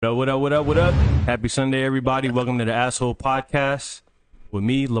What up? Happy Sunday, everybody. Welcome to the Asshole Podcast with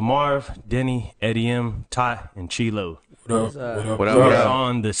me, Lamarv, Denny, Eddie M, Ty, and Chilo. What up? We're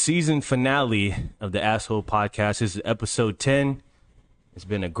on the season finale of the Asshole Podcast. This is episode 10. It's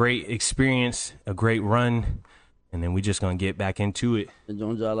been a great experience, a great run, and then we just going to get back into it. The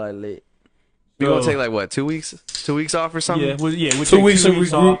Jones are like late. We gonna take like what, 2 weeks? 2 weeks off or something? We'll 2 weeks and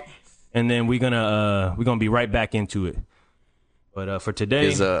regroup, and then we're gonna be right back into it. But for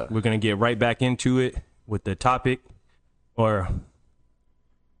today, we're gonna get right back into it with the topic, or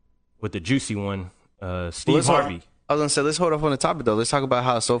with the juicy one, Steve Harvey. I was gonna say, let's hold off on the topic though. Let's talk about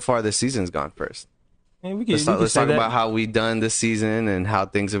how so far this season's gone first. Man, let's talk about how we done this season and how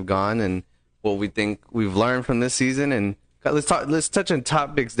things have gone and what we think we've learned from this season, and let's touch on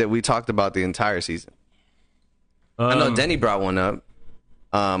topics that we talked about the entire season. I know Denny brought one up.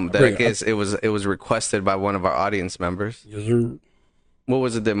 That I guess it was requested by one of our audience members. Yes, sir. What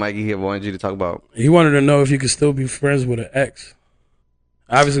was it that Mikey here wanted you to talk about? He wanted to know if you could still be friends with an ex.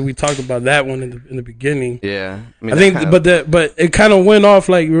 Obviously, we talked about that one in the beginning. Yeah, I think, but it kind of went off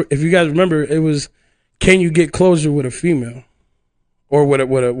like, if you guys remember, it was, can you get closure with a female, or with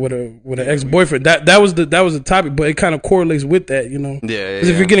an ex-boyfriend? That was the topic, but it kind of correlates with that, you know. Yeah. Because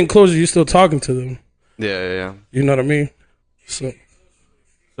if you're getting closure, you're still talking to them. Yeah. You know what I mean?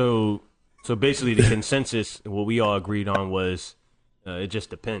 So basically, the consensus, what we all agreed on was, it just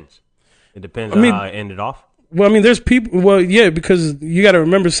depends. It depends on how it ended off. Well, I mean, there's people. Well, yeah, because you got to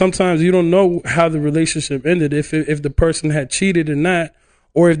remember, sometimes you don't know how the relationship ended, if the person had cheated or not,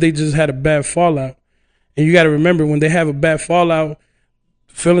 or if they just had a bad fallout. And you got to remember, when they have a bad fallout,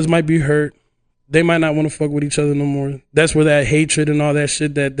 feelings might be hurt. They might not want to fuck with each other no more. That's where that hatred and all that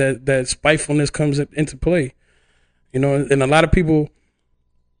shit, that spitefulness comes into play. You know, and a lot of people,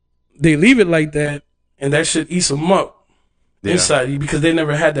 they leave it like that, and that shit eats them up inside you because they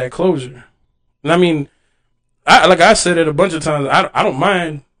never had that closure. And I mean, like I said it a bunch of times, I don't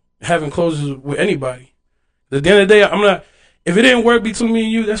mind having closures with anybody. At the end of the day, I'm not. If it didn't work between me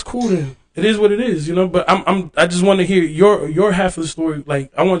and you, that's cool then. It is what it is, you know. But I just want to hear your half of the story.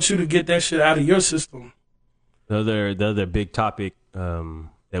 Like, I want you to get that shit out of your system. The other big topic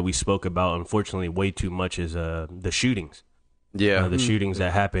that we spoke about, unfortunately, way too much, is the shootings. Yeah, the shootings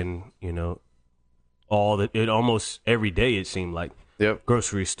that happen. You know, almost every day it seemed like. Yep.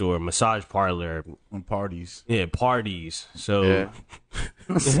 Grocery store, massage parlor, and parties. Yeah, parties. So,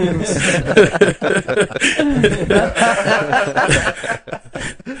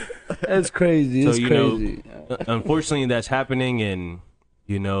 That's crazy. It's crazy. Unfortunately, that's happening, and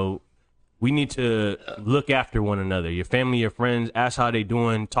we need to look after one another. Your family, your friends, ask how they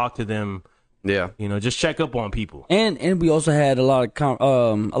doing, talk to them. Yeah, just check up on people. And we also had a lot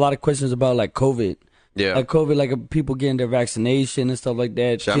of questions about like COVID. Yeah, like COVID, like people getting their vaccination and stuff like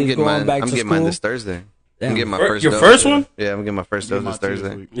that. I'm getting mine this Thursday. Damn. I'm getting my first. Your dose. first one? Yeah, I'm getting my first dose this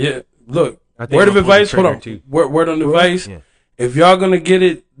Thursday. Yeah, look. Word of advice. Hold on. Word on advice. Yeah. If y'all gonna get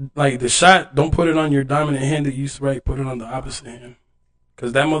it, like the shot, don't put it on your dominant hand that you used to right. Put it on the opposite hand,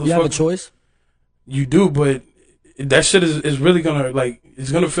 because that motherfucker. You have a choice. You do, but that shit is really gonna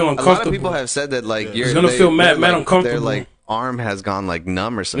it's gonna feel uncomfortable. A lot of people have said that it's gonna feel mad uncomfortable. Their like arm has gone like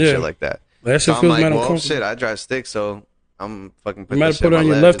numb or some shit like that. That shit so feels I'm like, mad well, uncomfortable. shit, I drive stick, so I'm fucking putting you might put it on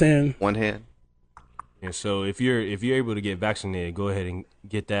your left hand. One hand. Yeah, so if you're able to get vaccinated, go ahead and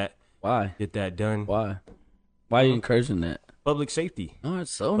get that. Why? Get that done. Why are you encouraging that? Public safety. All right,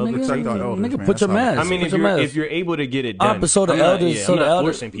 so public safety. Nigga, put your mask. I mean, if you're able to get it done. But so the elders,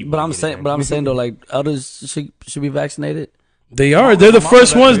 forcing people. But I'm saying though, like elders should be vaccinated. They are. They're the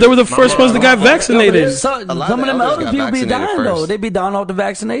first ones. They were the first ones that got vaccinated. Some of them elders people be dying though. They be dying off the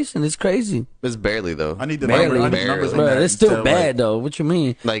vaccination. It's crazy. It's barely though. I need the numbers. Bro, it's still bad though. What you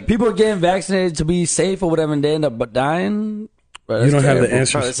mean? Like people are getting vaccinated to be safe or whatever, and they end up dying. Bro, you don't have the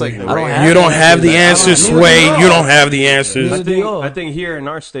answers. It's like you don't have the answers, Sway. You don't have the answers. I think here in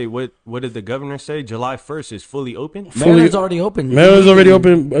our state, what did the governor say? July 1st is fully open. Maryland's already open. Maryland's already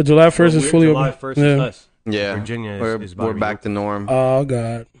open. July 1st is fully open. July 1st is us. Yeah, Virginia is we're back to norm. Oh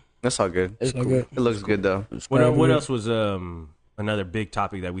God, that's all good. It's all good. It looks good though. What else was another big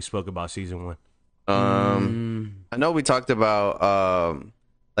topic that we spoke about season 1? I know we talked about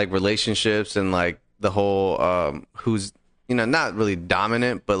like relationships and like the whole who's not really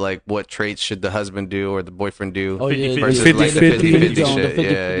dominant, but like what traits should the husband do or the boyfriend do? Oh yeah, versus 50, like the 50 shit.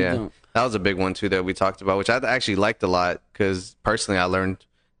 Yeah. That was a big one too that we talked about, which I actually liked a lot because personally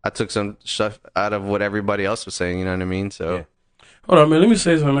I took some stuff out of what everybody else was saying. You know what I mean? So, hold on, man. Let me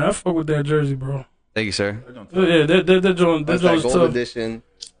say something. Man. I fuck with that jersey, bro. Thank you, sir. Yeah, that joint. That joint's gold tough. edition.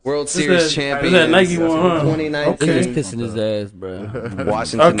 World Series champion. Is that Nike one? 2019. Okay. He's pissing his ass, bro.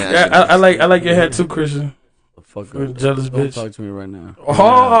 Washington. Okay. I like your hat too, Christian. Fuck up. Jealous bitch. Don't talk to me right now.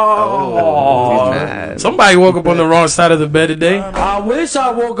 Somebody woke up on the wrong side of the bed today. I wish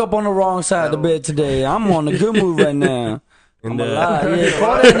I woke up on the wrong side of the bed today. I'm on a good move right now. And call that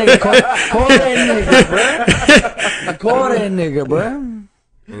nigga. Call that nigga, bro.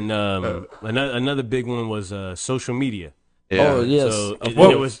 And another big one was social media. Yeah. Oh yes. So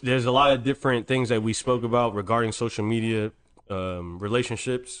there's a lot of different things that we spoke about regarding social media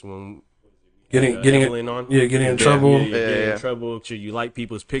relationships when getting in trouble. Getting in trouble. Should you like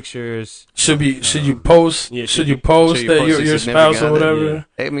people's pictures? Should you post? Yeah, should you post that your spouse or whatever? Yeah.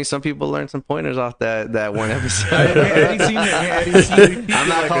 Hey, I mean, some people learned some pointers off that one episode. I'm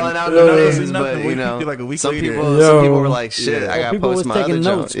not calling out the names, but you know, some people were like, "Shit, I gotta post my other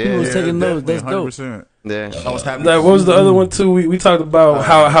jokes." People was taking notes. That's dope. Yeah. What was the other one too? We talked about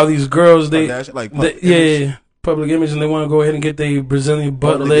how these girls public image, and they want to go ahead and get their Brazilian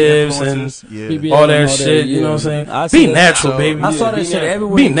butt lifts and all that shit. You know what I'm saying? Be natural, baby. I saw that shit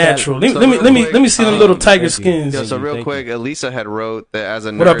everywhere. Be natural. Let me see them little tiger skins. Yeah, so real quick, Elisa had wrote that as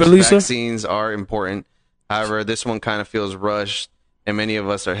a nurse, vaccines are important. However, this one kind of feels rushed, and many of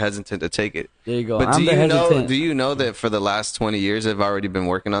us are hesitant to take it. There you go. But do you know that for the last 20 years they've already been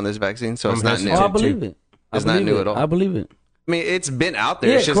working on this vaccine? So it's not new. I believe it. It's not new at all. I believe it. I mean, it's been out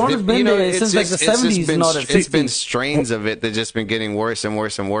there. Yeah, it's just Corona's been there since like the 70s and all that. It's been strains of it that just been getting worse and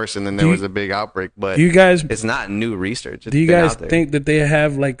worse and worse, and then there was a big outbreak. But it's not new research. Do you guys think that they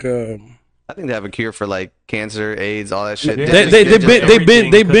have like I think they have a cure for like cancer, AIDS, all that shit.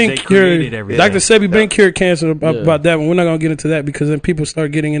 They've been cured. Dr. Sebi been cured cancer about that one. We're not gonna get into that because then people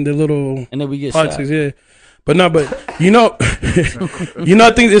start getting into little and then we get politics. Shot. Yeah. But I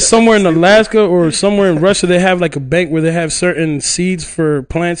think it's somewhere in Alaska or somewhere in Russia they have like a bank where they have certain seeds for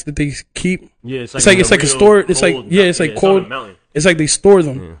plants that they keep. Yeah, it's like a store. It's like cold. It's like they store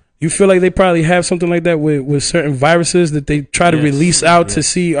them. Yeah. You feel like they probably have something like that with certain viruses that they try to release out to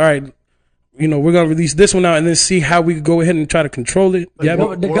see. All right, you know, we're gonna release this one out and then see how we go ahead and try to control it. The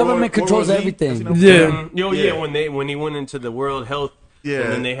government controls everything. Yeah. When he went into the World Health. Yeah,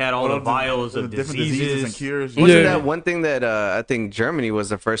 and then they had all the vials of diseases and cures. Wasn't that one thing that I think Germany was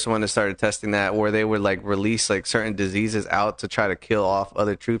the first one that started testing that, where they would like release like certain diseases out to try to kill off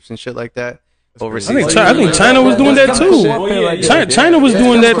other troops and shit like that overseas? I think China was doing that too. China was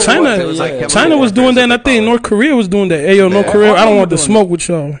doing that. China was doing that, and I think North Korea was doing that. Hey, yo, North Korea, I don't want to smoke with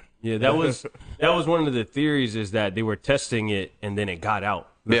y'all. Yeah, that was one of the theories, is that they were testing it and then it got out.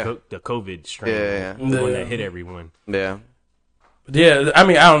 The COVID strain, the one that hit everyone. Yeah. Yeah, I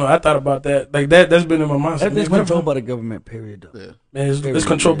mean, I don't know. I thought about that. Like that's been in my mind. Everything's controlled by the government. Period. Though. Yeah. Man, it's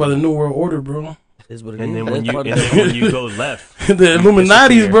controlled by the New World Order, bro. And then when you go left, the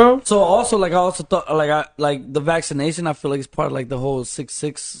Illuminati's, bro. So also, like, I also thought, like the vaccination. I feel like it's part of like the whole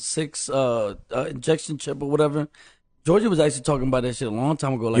 666 injection chip or whatever. Georgia was actually talking about that shit a long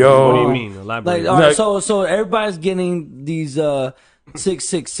time ago. Like, what do you mean? Elaborate. Like, so everybody's getting these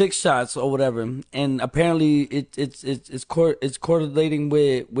 666 shots or whatever, and apparently it's correlating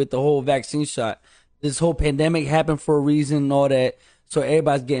with the whole vaccine shot. This whole pandemic happened for a reason and all that, so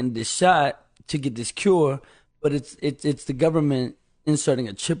everybody's getting this shot to get this cure, but it's the government inserting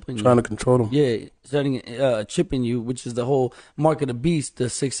a chip in you, trying to control them. Yeah, inserting a chip in you, which is the whole mark of the beast, the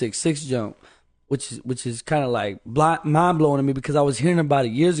 666 jump. Which is kind of like mind blowing to me, because I was hearing about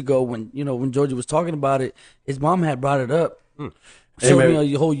it years ago when Georgia was talking about it. His mom had brought it up. Showed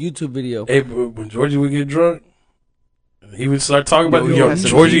me a whole YouTube video. Hey, when Georgie would get drunk, he would start talking about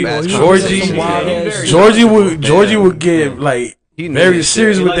Georgie would get like very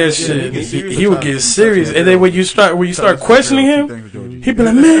serious with that shit. He would get serious, and then when you start questioning him, he'd be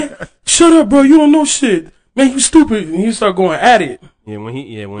like, "Man, shut up, bro. You don't know shit. Man, you stupid." And you start going at it. Yeah,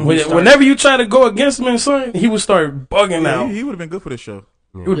 whenever you try to go against him and something, he would start bugging out. He would have been good for this show.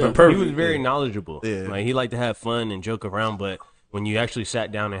 Yeah. He would have been perfect. He was very knowledgeable. Yeah. Like, he liked to have fun and joke around, but when you actually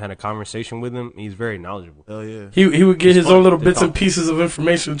sat down and had a conversation with him, he's very knowledgeable. Oh yeah. He would get his own little bits and pieces of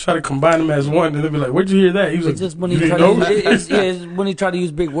information and try to combine them as one, and they'd be like, "Where'd you hear that?" He was like, just when he tried to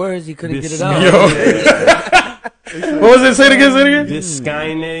use big words, he couldn't get it out. What was it? Say it again.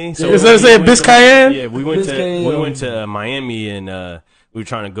 Biscayne. So instead of saying Biscayne? Yeah, we went to Miami, and we were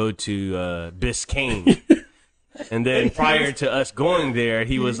trying to go to Biscayne. And then prior to us going there,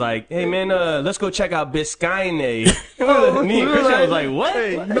 he was like, "Hey man, let's go check out Biscayne." Me and Christian was like, "What?"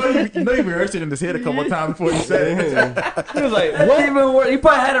 Hey, you know you rehearsed it in his head a couple of times before you said it. He was like, "What?" He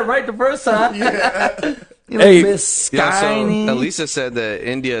probably had it right the first time. Yeah. Biscayne. So Elisa said that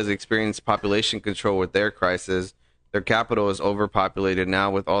India has experienced population control with their crisis, Their capital is overpopulated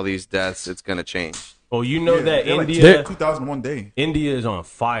now with all these deaths. It's gonna change. Oh, you know that like India, 2001 day. India is on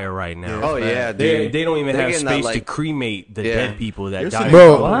fire right now. Oh yeah, They dude. don't even They're have getting space that, to cremate the dead people that There's died. some-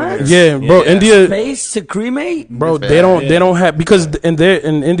 Bro, What? yeah, bro. Yeah. India, Space to cremate? bro. They don't have because in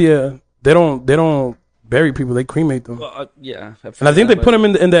India they don't bury people. They cremate them. Yeah. And I think they put them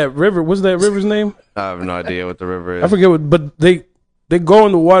in that river. What's that river's name? I have no idea what the river is. I forget what, but they go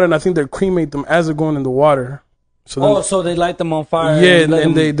in the water, and I think they cremate them as they're going in the water. So then, so they light them on fire. yeah, let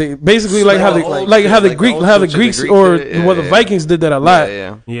and them- they basically like how the Greeks or the Vikings did that a lot.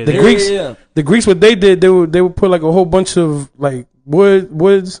 Yeah. Yeah, The they- Greeks, yeah. the Greeks, what they did, they would put like a whole bunch of like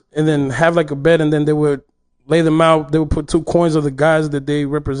woods, and then have like a bed, and then they would lay them out. They would put 2 coins of the guys that they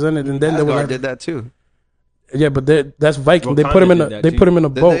represented, and then they would Asgard have, did that too. yeah, but that's Viking. They Wakanda put them in did a that they too. put them in a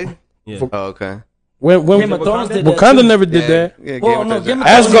Did boat. they? Yeah. Oh, okay. When Game of Thrones did that Wakanda too. never did that. Yeah, Well, Game no, of Game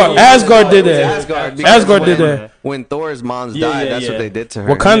Thrones. of Thrones- Asgard did that. Asgard, because Asgard did when- that. When Thor's mom's Yeah, died, yeah, that's yeah. what they did to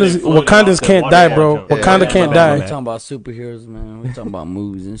her. Wakandans can't die, bro. Wakanda can't We're die. talking about superheroes, man. We're talking about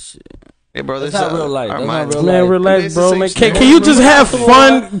movies and shit. Hey, bro, That's this not real life. our That's not minds- real Man, life. relax, It's bro. the Man, same can you just have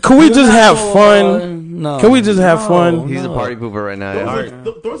fun? Can we just have fun? No. Can we just have fun? He's a party pooper right now.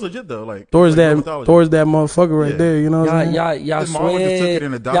 Thor's legit though. Like Thor's like that mythology. motherfucker right Yeah. there. You know what I'm saying? Y'all His mama just took swear. it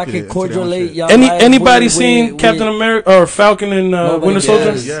and Y'all adopted can it into their own cordialate shit. y'all life Anybody with- seen with- Captain America or Falcon and Nobody Winter Soldier?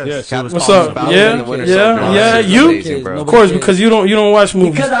 cares. Yes. Yes. Captain What's Falcon, up? Falcon, Yeah, and Winter yeah, Soldier. yeah. It's You? amazing, bro. Of course, because you don't watch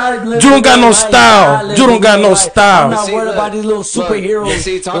movies. Because I live You don't a got real no life. style. I live You don't a got real no life. style. I'm not See, worried look, about these little superheroes. You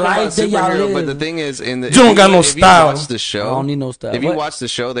see, talking about life that y'all superhero, live. but the thing is, You don't got no style. If you watch the show, I don't need no style. If you What? watch the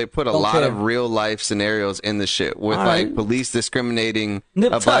show, they put a Don't lot care. of real life scenarios in the shit with All like right. police discriminating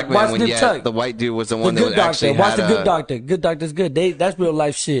Nip a Tuck. black man Watch when Nip yet Tuck. the white dude was the The one that Good actually Doctor. Watch had the Good a. Doctor. Good Doctor's good. That's real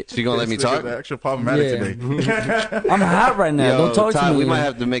life shit. So you gonna let me This talk? nigga's actually problematic Yeah. today. I'm hot right now. Yo, Don't talk Todd, to me. we might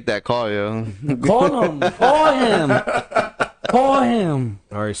have to make that call, yo. Call him. Call him. Call him.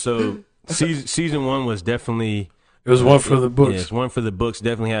 All right, so season 1 was definitely It was one for the books. Yeah, it's one for the books.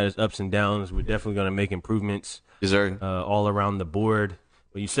 Definitely had its ups and downs. We're definitely going to make improvements Yes, sir. all around the board.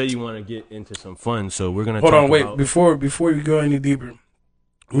 But you say you want to get into some fun, so we're going to Hold talk on, wait. about, Before you go any deeper,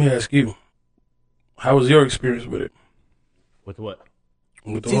 let me ask you, how was your experience with it? with what?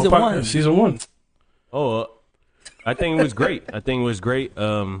 With the Season whole podcast? one. Season 1. Oh, I think it was great. I think it was great.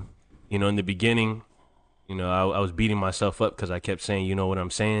 You know, in the beginning, you know, I was beating myself up because I kept saying, you know what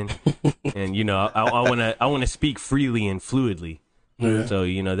I'm saying, and you know, I want to speak freely and fluidly. Yeah. So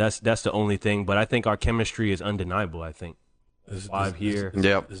you know, that's the only thing. But I think our chemistry is undeniable. I think live here.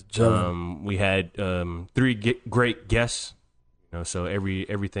 Yep. It's gelling. We had 3 great guests. You know, so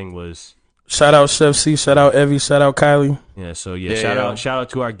everything was. Shout out Chef C, shout out Evie, shout out Kylie. Yeah, so yeah, Yeah, shout out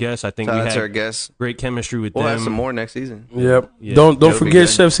to our guests. I think Shout we out had to our guests. great chemistry with We'll them. have some more next season. Yep. Yeah. Don't It'll be forget good.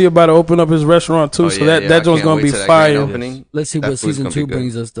 Chef C about to open up his restaurant too, Oh, so yeah, that I joint's can't gonna wait be till that grand fire. opening. Let's see That what food's season gonna be 2 good.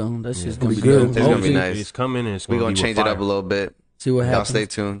 brings us, though. That shit's gonna be good. good. It's gonna be Hopefully, nice. It's coming and it's We're gonna gonna be change with it up a fire. little bit. See what Y'all happens. stay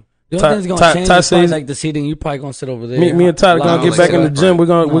tuned. The Ty- only thing that's Ty- gonna change Ty is probably says- like the seating. You probably gonna sit over there. Me and Todd are gonna Live. get back in the gym. We're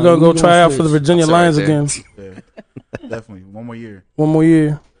gonna No, go we try gonna out for the switch. Virginia I'll Lions sit right again. Yeah. Definitely. One more year. One more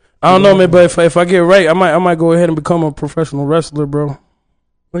year. I don't know, man, but if I get right, I might go ahead and become a professional wrestler, bro.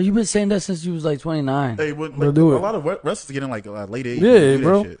 Bro, you've been saying that since you was like 29. Hey, but, We'll like, do a it. lot of wrestlers getting like late age. Yeah, do that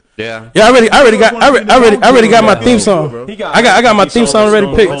bro. shit. Yeah. Yeah, I already got my theme song. He I got my theme song already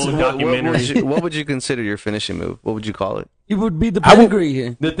picked. What would you consider your finishing move? What would you call it? You would be the I would- pedigree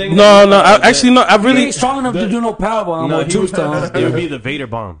here. The thing No, that- I You really ain't strong enough to do no powerbomb No, or he tombstone. it would be the Vader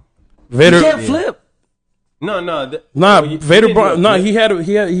bomb. You Vader. can't flip. No. Vader.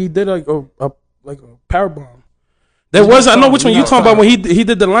 He did like a power bomb. There was I know which one you talking about when he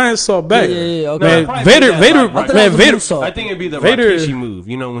did the lion saw back. Yeah, okay. Man, probably Vader, that, Vader, right, right. man, Vader. I think it'd be the Vader- Rikishi move.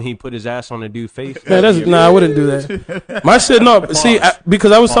 You know when he put his ass on the dude's face. Man, I wouldn't do that. My shit, no. See,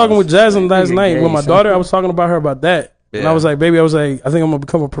 because I was talking with Jasmine last night with my daughter. I was talking about her about that, and I was like, "Baby, I think I'm gonna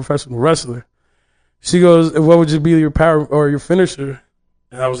become a professional wrestler." She goes, "What would you be your power or your finisher?"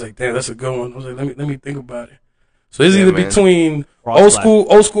 And I was like, "Damn, that's a good one." I was like, "Let me think about it." So it's either man. between Cross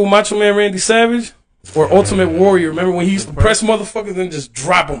old school Macho Man Randy Savage or Ultimate Warrior. Remember when he used to press motherfuckers and just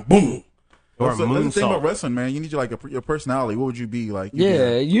drop them, boom. Or a So that's the thing about moonsault. wrestling, man. You need your personality. What would you be like?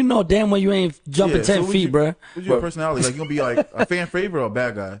 Yeah, you know damn well you ain't jumping 10 feet, bruh. What's your personality? Like you gonna be like a fan favorite or a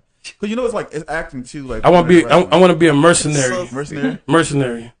bad guy? Because you know it's acting too. Like I want to be a mercenary. mercenary,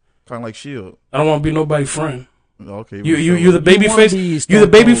 Mercenary. kind of like Shield. I don't want to be nobody's friend. Okay, You the baby wanna face. be You Stone the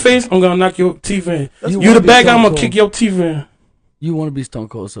baby Cold. face. I'm gonna knock your teeth in. You You wanna the be bad guy. I'm Stone gonna Cold. kick your teeth in. You want to be Stone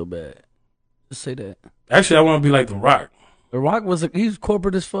Cold so bad. Just say that. Actually, I want to be like The Rock. The Rock he's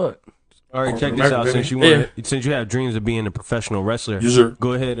corporate as fuck. All right, check this out. Since you have dreams of being a professional wrestler, yes, sir.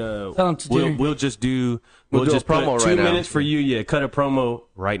 Go ahead. We'll just put 2 minutes for you. Yeah, cut a promo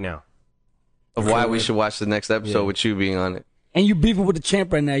right now of why we should watch the next episode with you being on it. And you beefing with the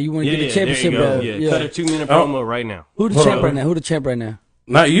champ right now. You want to get the championship, bro. Yeah, cut a 2-minute promo right now. Who the champ right now? Who the champ right now?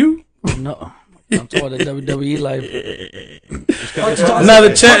 Not you. No. I'm talking about the WWE life. Now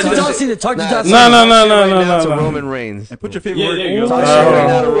the chat. Talk to John Cena. No. To Roman Reigns. And put your favorite word.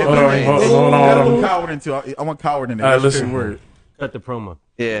 Hold on. Coward into. I want coward in there. All right, That's your listen. favorite word. Cut the promo.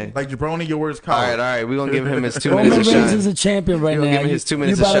 Yeah. Like Jabroni, your word's coward. All right. We're gonna give him his 2 Roman minutes of Reigns shine. is a champion right now. Give him his 2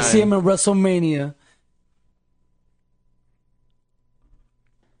 minutes of You about to shine. see him in WrestleMania.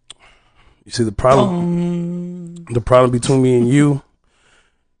 You see the problem? The problem between me and you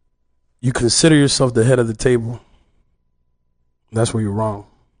consider yourself the head of the table. That's where you're wrong.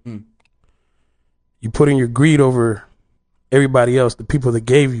 You put in your greed over everybody else, the people that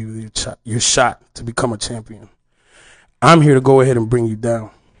gave you your shot to become a champion. I'm here to go ahead and bring you down.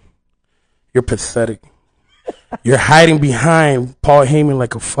 You're pathetic. You're hiding behind Paul Heyman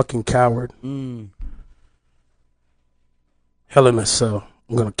like a fucking coward. Hell in a Cell.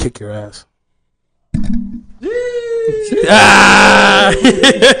 I'm going to kick your ass. Somebody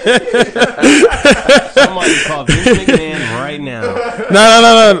call Vince McMahon right now.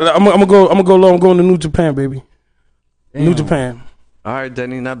 No. I'm gonna go low. I'm going to New Japan, baby. Damn. New Japan. All right,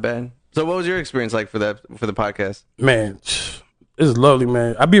 Denny, not bad. So, what was your experience like for the podcast? Man, this is lovely,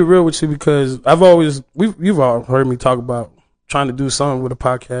 man. I'll be real with you because you've all heard me talk about trying to do something with a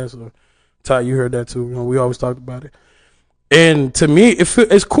podcast. Or Ty, you heard that too. We always talked about it. And to me,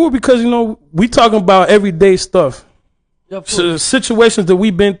 it's cool because we talking about everyday stuff. So situations that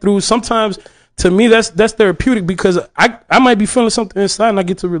we've been through. Sometimes to me that's therapeutic because I might be feeling something inside and I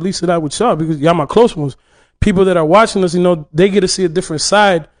get to release it out with y'all because y'all my close ones. People that are watching us, they get to see a different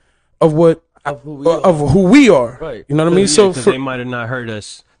side of who we are. Right. You know what I mean? So they might have not heard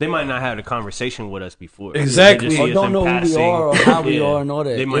us. They might not have had a conversation with us before. Exactly. Or don't know who we are or how we are and all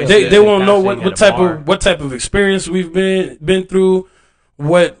that. They won't know what type of experience we've been through,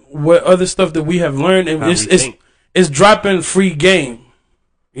 what other stuff that we have learned, and it's dropping free game.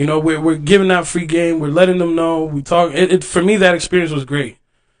 We're giving out free game. We're letting them know. We talk. For me, that experience was great,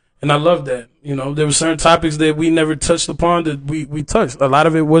 and I love that. There were certain topics that we never touched upon that we touched. A lot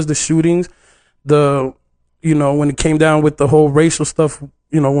of it was the shootings, when it came down with the whole racial stuff.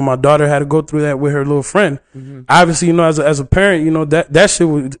 When my daughter had to go through that with her little friend. Mm-hmm. Obviously, as a parent, that shit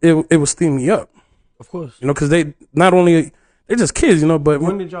would steam me up. Of course, because they're just kids, But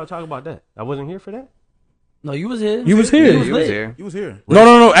when did y'all talk about that? I wasn't here for that. No, you was here. You was here. You was here.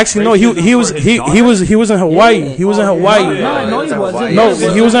 No. Actually, no. He was in Hawaii. Yeah. He was in Hawaii. No, he wasn't. No,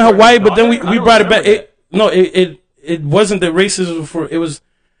 he was in Hawaii. But then we brought it back. It wasn't that racism it was.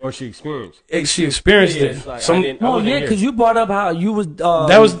 Or she experienced. She experienced it. Because you brought up how you was.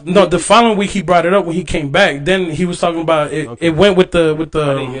 That was the following week he brought it up when he came back. Then he was talking about it. Okay. It went with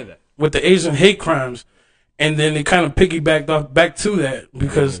the Asian hate crimes, and then it kind of piggybacked off back to that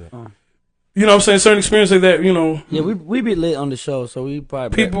because. You know what I'm saying? Certain experience like that, Yeah, we be lit on the show, so we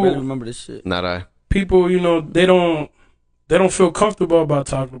probably really remember this shit. Not I. People, they don't feel comfortable about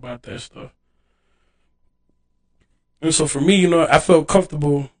talking about that stuff. And so for me, I felt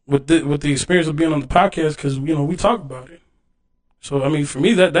comfortable with the experience of being on the podcast because, we talk about it. So, I mean, for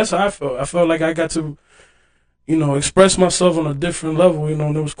me, that's how I felt. I felt like I got to, express myself on a different level,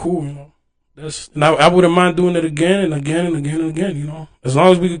 and it was cool, And I wouldn't mind doing it again and again and again and again, as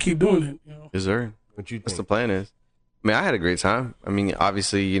long as we could keep doing it. Yes, sir. What you think? What's the plan is? I mean, I had a great time. I mean,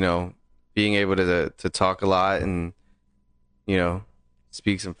 obviously, being able to talk a lot and,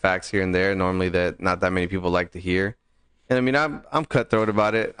 speak some facts here and there, normally that not that many people like to hear. And I mean, I'm cutthroat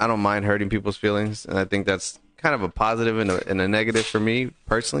about it. I don't mind hurting people's feelings, and I think that's kind of a positive and a negative for me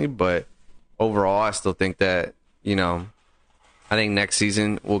personally. But overall, I still think that I think next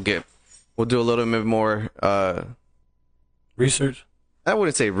season we'll do a little bit more research. I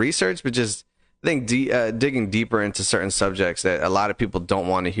wouldn't say research, but just I think digging deeper into certain subjects that a lot of people don't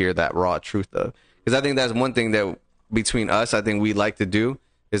want to hear that raw truth of. Because I think that's one thing that between us, I think we like to do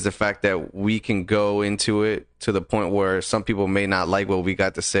is the fact that we can go into it to the point where some people may not like what we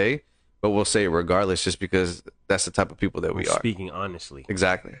got to say, but we'll say it regardless just because that's the type of people that we are. Speaking honestly.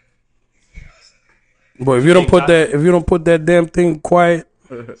 Exactly. Boy, if you don't put that damn thing quiet.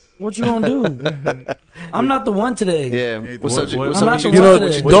 What you gonna do? I'm not the one today. Yeah. What's up?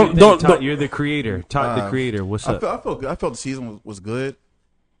 Don't. You're the creator. Talk the creator. What's up? I felt the season was good.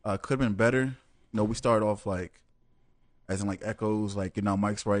 Could have been better. We started off as in echoes,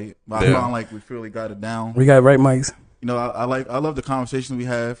 Mike's right. But I found we really got it down. We got right mics. you know, I love the conversation we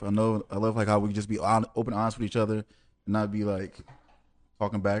have. I love like how we just be open, honest with each other, and not be like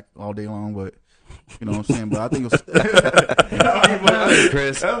talking back all day long. But you know what I'm saying. But I think it was,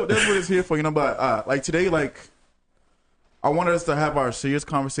 Chris, that's what it's here for. You know, but like today, like I wanted us to have our serious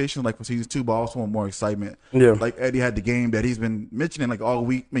conversation, like for season 2, but I also want more excitement. Yeah. Like Eddie had the game that he's been mentioning like all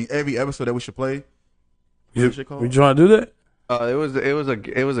week. I mean, every episode that we should play. You trying to do that? it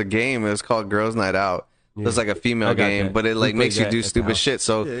was a game. It was called Girls Night Out. Yeah. It's like a female game, that. but it like makes you do stupid shit.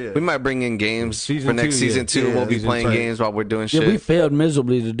 So we might bring in games for next season 2. We'll be playing games while we're doing shit. Yeah, we failed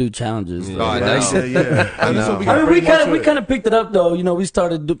miserably to do challenges. Oh, I know. I know. I mean, we kind of picked it up though. You know, we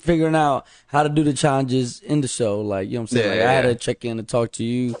started figuring out how to do the challenges in the show. Like, you know what I'm saying? I had to check in and talk to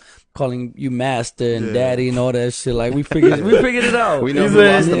you, calling you master and daddy and all that shit. Like, we figured it out. We know who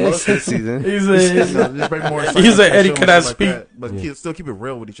lost the most this season. He's like, Eddie, can I speak? But still keep it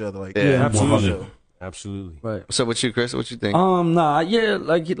real with each other. Like, Absolutely. Right. So what you, Chris? What you think?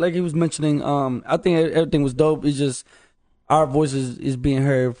 Like he was mentioning, I think everything was dope. It's just our voices is being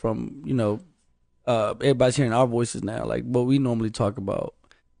heard from, you know, everybody's hearing our voices now, like what we normally talk about.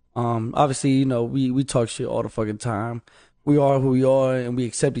 Obviously, you know, we talk shit all the fucking time. We are who we are, and we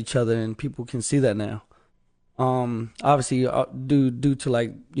accept each other, and people can see that now. Obviously, due to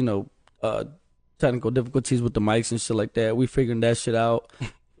like, you know, technical difficulties with the mics and shit like that, we figuring that shit out.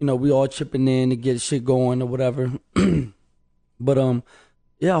 You know, we all chipping in to get shit going or whatever. But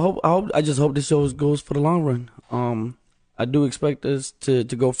I just hope this show goes for the long run. I do expect us to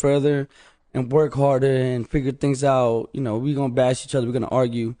go further and work harder and figure things out. You know, we're gonna bash each other, we're gonna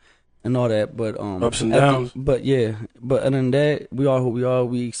argue and all that, but ups and downs. But other than that, we are who we are.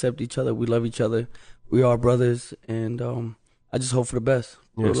 We accept each other. We love each other. We are brothers, and I just hope for the best.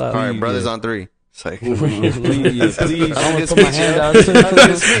 Yes. All right, brothers on 3. It's like, please. I want to put my hand out.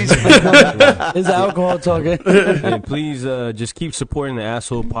 It's alcohol talking. And please just keep supporting the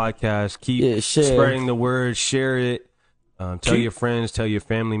Asshole Podcast. Keep spreading the word. Share it. Tell your friends. Tell your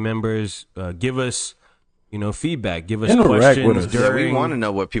family members. Give us, you know, feedback. Give us questions during. We want to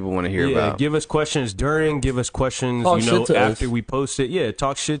know what people want to hear about. Give us questions during. Give us questions. Talk you know, shit to after us. we post it. Yeah,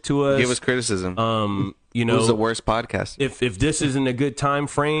 talk shit to us. Give us criticism. You know, who's the worst podcast? If this isn't a good time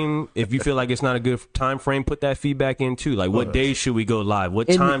frame, if you feel like it's not a good time frame, put that feedback in too. Like, what day should we go live? What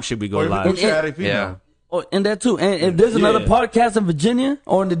time should we go live? Yeah. Oh, and that too. And if there's another podcast in Virginia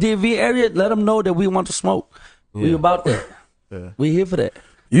or in the DMV area, let them know that we want to smoke. We about that. We here for that.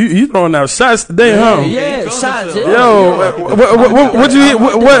 You throwing out shots today, huh? Yeah, shots. Yeah. Yo, what you?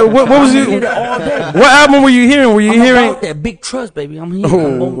 What was you? What album were you hearing? Were you hearing that Big Trust, baby? I'm here.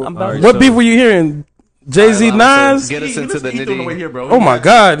 I'm about what beef were you hearing? Jay-Z, Nas? Get us into the nitty. Oh my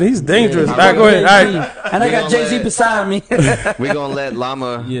God, he's dangerous. All right, go ahead. All right. And I got Jay-Z beside me. We're gonna let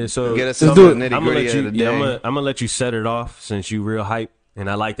Llama get us let's into do the it. nitty gritty of the day. I'm gonna let you set it off since you real hype. And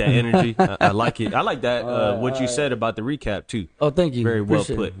I like that energy. I like it. I like that what you said about the recap too. Oh, thank you. Very well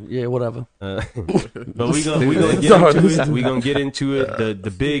Appreciate put. it. Yeah, whatever. But we gonna get into it. We gonna get into it.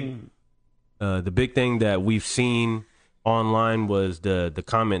 The big thing that we've seen online was the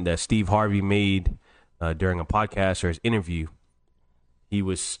comment that Steve Harvey made during a podcast or his interview. He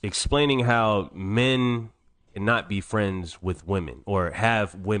was explaining how men cannot be friends with women or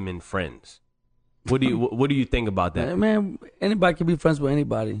have women friends. What do you think about that? Man, anybody can be friends with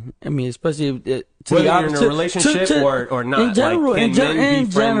anybody. I mean, especially if whether you're in a relationship or not. In general, like, in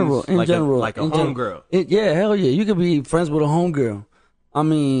general, like a homegirl. Yeah, hell yeah, you could be friends with a homegirl. I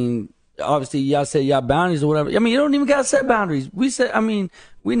mean, obviously, y'all say y'all boundaries or whatever. I mean, you don't even gotta set boundaries.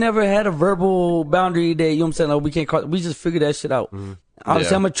 We never had a verbal boundary that, you know what I'm saying, like, we can't call, we just figured that shit out.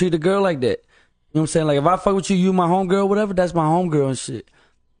 Obviously, I'm gonna treat a girl like that. You know what I'm saying? Like, if I fuck with you my homegirl, whatever, that's my homegirl and shit.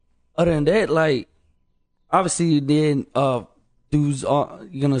 Other than that, like, obviously, then dudes are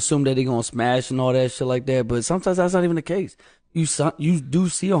gonna assume that they're gonna smash and all that shit like that, but sometimes that's not even the case. You do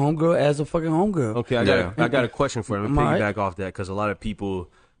see a homegirl as a fucking homegirl. Okay, I got a question for you. Let me piggyback off that because a lot of people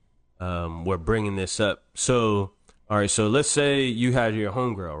were bringing this up. So, all right, so let's say you had your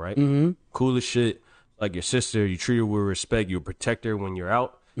homegirl, right? Mm-hmm. Cool as shit, like your sister. You treat her with respect. You protect her when you're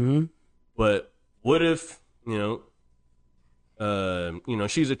out. Mm-hmm. But what if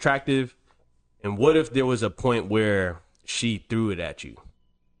she's attractive? And what if there was a point where she threw it at you?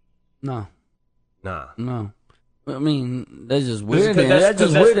 No. Nah. No. I mean, that's just weird. That's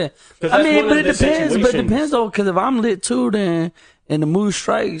just weird. I mean, but it depends. But it depends, though, because if I'm lit too, then and the mood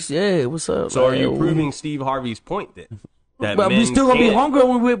strikes, yeah, what's up? So are you proving Steve Harvey's point then? But we still gonna be hungry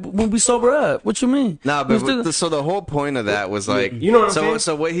when we sober up. What you mean? Nah, but so the whole point of that was like, you know what I'm saying?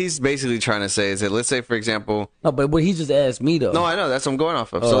 So what he's basically trying to say is that, let's say, for example, no, but what he just asked me though. No, I know that's what I'm going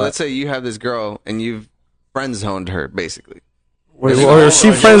off of. So let's say you have this girl and you've friend zoned her basically. Wait, or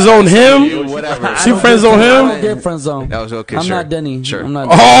she friend zoned him? Whatever. She friend zoned I him? don't get friend zone. That was okay. I'm sure. not Denny. Sure. I'm not.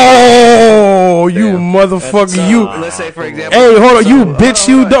 Oh, you Damn. motherfucker! You. Let's say for example. Hey, hold on, you bitch!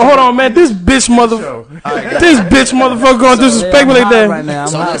 You hold on, man. This bitch motherfucker gonna disrespect me like that. Right now. I'm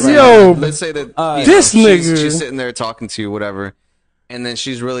So hot let's, right Yo, let's say that this nigga. she's sitting there talking to you, whatever, and then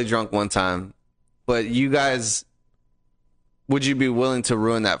she's really drunk one time. But you guys, would you be willing to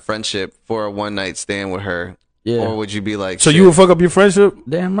ruin that friendship for a one night stand with her? Yeah. Or would you be like, So shit, you would fuck up your friendship?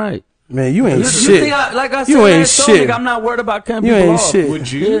 Damn right. Man, you ain't You shit. think like I said, You ain't last show, shit. nigga, I'm not worried about cutting You people ain't off. shit.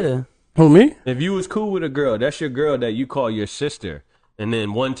 Would you? Yeah. Who, me? If you was cool with a girl, that's your girl that you call your sister, and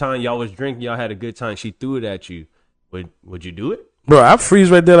then one time y'all was drinking, y'all had a good time, she threw it at you. Would you do it? Bro, I freeze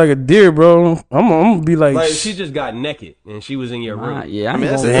right there like a deer, bro. I'm gonna be like, Like she just got naked and she was in your room. Yeah, I I mean,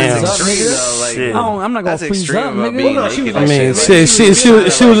 ain't that's, gonna Damn. freeze up, extreme nigga. though. Like, Shit. I'm not gonna that's freeze extreme up, about nigga. being No, she naked. was and like- I mean, shit.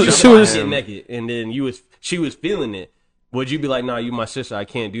 she was Get naked, and then she was feeling it. Would you be like, nah, you my sister, I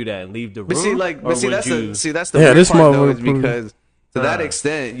can't do that, and leave the room? But see, Or would that's you- the Yeah, weird this part though, is motherfucker- because to that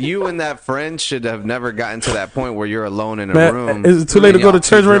extent, you and that friend should have never gotten to that point where you're alone in a Man, room. is it too late to and go to y'all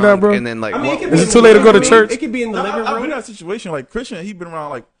church too right now, drunk, bro? And then like, I mean, it could Is be it in too the late to go to living church? room. It could be in the living I've been room. in that situation. Like Christian, he been around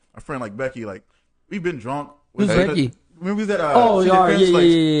like a friend like Becky. Like we've been drunk. Who's Like, Becky? Remember we was at Oh, Cedar yeah, Fence, yeah, like,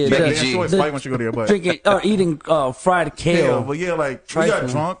 yeah. Becky Becky G. G. Always fight once you go there, but Drinking or eating fried kale. but yeah, like we Trifling. got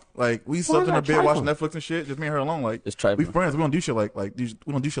drunk. Like we slept in is our that bed watching trifling? Netflix and shit. Just me and her alone. Like It's trifling. we friends. We don't do shit like we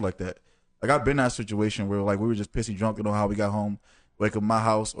don't do shit like that. Like I've been in that situation where like we were just pissy drunk. You know how we got home, wake up my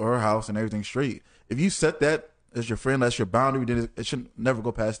house or her house and everything straight. If you set that as your friend, that's your boundary. Then it should never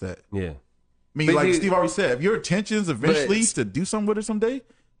go past that. Yeah. I mean, But like you- Steve already said, if your intentions eventually But- to do something with her someday,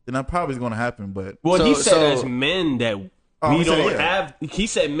 then that probably is going to happen. But Well, he said So- as men that Oh, we he said, don't yeah. have. He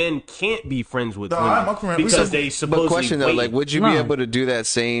said men can't be friends with No, women I'm correct. We because said- they But supposedly. question though, wait. like, would you be No. able to do that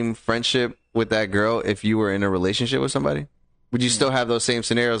same friendship with that girl if you were in a relationship with somebody? Would you still have those same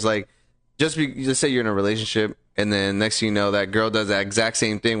scenarios? Like, just say you're in a relationship, and then next thing you know, that girl does that exact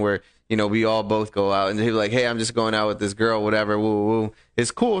same thing where we all both go out, and he'd be like, "Hey, I'm just going out with this girl, whatever." Woo woo. It's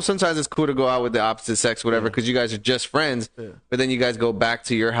cool. Sometimes it's cool to go out with the opposite sex, whatever, because you guys are just friends. But then you guys go back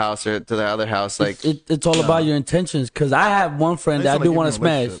to your house or to the other house, like. It's all about your intentions. Because I have one friend that I It's do like want to you're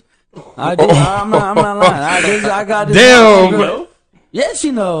in a smash. relationship. I do. I'm not lying. I got this. Damn, bro. Yeah,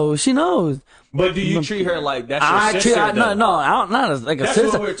 she knows. She knows. But do you treat her like that's your I sister? treat her, though? no, I don't, not as like a That's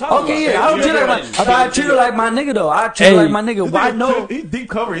sister. what we're talking Okay, about. yeah, I don't treat her like You're I treat her like my nigga though. I treat her Hey. like my nigga. Why no? He's deep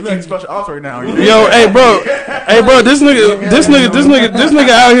cover. He's like special ops right now. yo, hey, bro, this nigga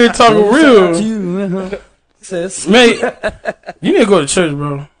out here talking To real. you, sis. Mate, you need to go to church,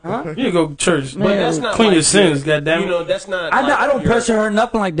 bro. You need to go to church. But that's not Clean like your sins, goddammit. You know, that's not. I don't pressure her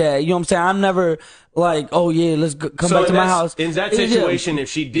nothing like that. You know what I'm saying? I'm never like, oh yeah, let's come So back to my house. in that Yeah. situation, if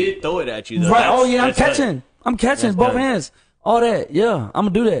she did throw it at you, though, Right. that's- Oh yeah, I'm that's done. catching. I'm catching That's both done. hands. All that. Yeah, I'm gonna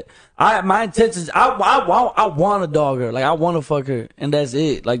do that. My intentions. I want to dog her. Like I want to fuck her, and that's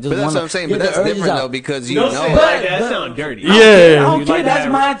it. Like just. But that's wanna what I'm saying. get But the that's urges different out. though because you Don't know. say it like that. That sound dirty. Yeah. I don't You care. like to That's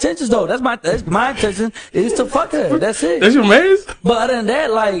have- my intentions though. That's my intention is to fuck her. That's it. That's your man's? But other than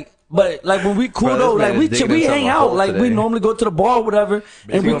that, like when we cool Bro, though, this man like is digging we himself hang a out, hole like we today. normally go to the bar or whatever,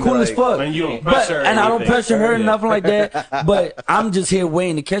 and we gonna cool be as like- fuck. And you don't press her or and I don't anything. pressure her, Yeah. nothing like that. But I'm just here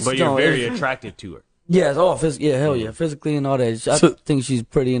waiting to catch But the you're joint. very attracted to her. Yes, yeah, hell yeah, physically and all that. I So- think she's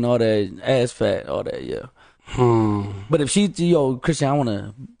pretty and all that, ass fat, all that, yeah. But if she, Christian, I want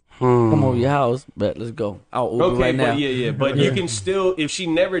to come over your house, but let's go. I'll Uber Okay, right now. but yeah. But you can still, if she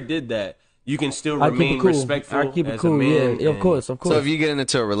never did that, you can still I keep remain it cool. respectful I keep it as cool. a man. Yeah, of and- course, of course. So if you get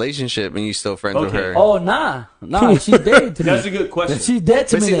into a relationship and you still friends with Okay. her, Oh nah, she's dead to me. That's a good question. She's dead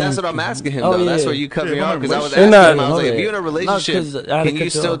to but me. see, then. that's what I'm asking him Oh, though. That's yeah. where you cut me Yeah, off because I was relationship. asking him. I was No, like, yeah. if you're in a No, relationship, 'cause I had to can you cut you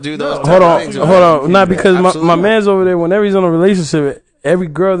still off. do those? No. type Hold of on, things? hold on. Not because my Absolutely. man's over there. Whenever he's on a relationship, every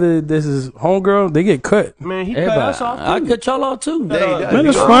girl that this is homegirl, they get cut. Man, he cut Everybody, us off too. I cut y'all off too. Yeah, he does. Man,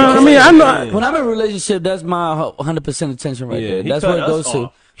 that's He fine. I mean, I know. When I'm in a relationship, that's my 100% attention right Yeah, there. he That's cut what it goes us to.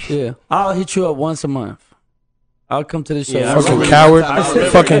 off. Yeah, I'll hit you up once a month. I'll come to the show. Yeah, I Fucking remember coward. that time. I remember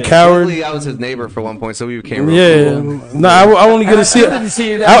Fucking that. coward. Literally, I was his neighbor for one point, so we became real Yeah. cool. No, I only get to see. didn't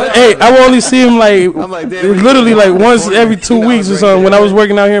see that. I will only see him like, I'm like, damn, literally like once recording. every 2 That weeks or was something. right When I there. was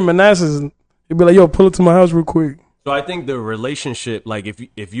working out here in Manassas, he'd be like, "Yo, pull it to my house real quick." So I think the relationship, like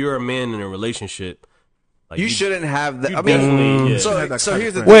if you're a man in a relationship, like You shouldn't have that. you I mean, definitely, yeah. so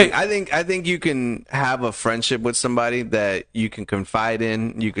here's the Wait. thing. I think you can have a friendship with somebody that you can confide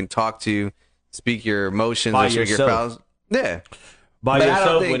in, you can talk to, speak your emotions, By or speak your yourself. feelings. Yeah. by But I don't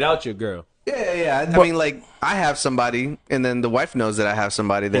yourself think- without your girl. Yeah. I mean, like, I have somebody, and then the wife knows that I have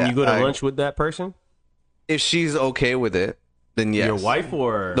somebody that Then you go to I- lunch with that person. If she's okay with it, then yes. Your wife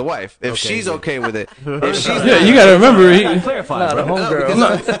or the wife? If she's okay with it, if she's you gotta remember. clarify, bro. The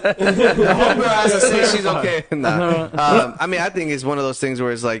homegirl. the homegirl has to say she's okay. Nah. I mean, I think it's one of those things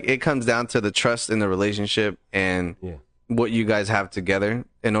where it's like it comes down to the trust in the relationship and what you guys have together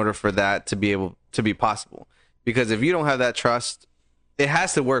in order for that to be able to be possible. Because if you don't have that trust, it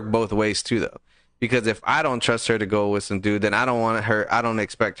has to work both ways too, though. Because if I don't trust her to go with some dude, then I don't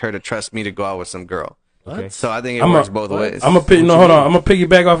expect her to trust me to go out with some girl. Okay. So I think it works both ways. Hold on. I'm gonna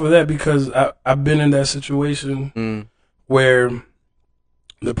piggyback off of that because I've been in that situation where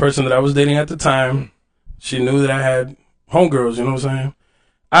the person that I was dating at the time, she knew that I had homegirls. You know what I'm saying?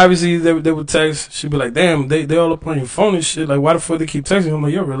 Obviously, they would text. She'd be like, "Damn, they all up on your phone and shit. Like, why the fuck they keep texting?" I'm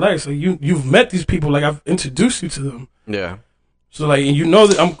like, "Yo, relax. Like, you've met these people. Like, I've introduced you to them. Yeah. So like, and you know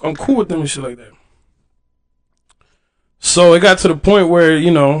that I'm cool with them and shit like that." So it got to the point where,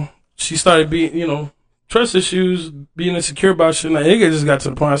 you know, she started being, you know, trust issues, being insecure about shit. Like, it just got to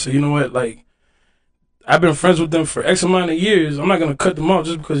the point I said, you know what, like, I've been friends with them for X amount of years. I'm not going to cut them off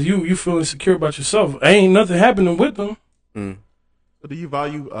just because you feel insecure about yourself. Ain't nothing happening with them. So do you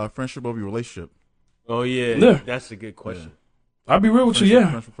value friendship over your relationship? Oh, yeah. That's a good question. I'll be real with you,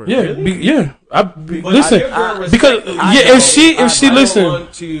 yeah. Yeah, really? Listen, because if she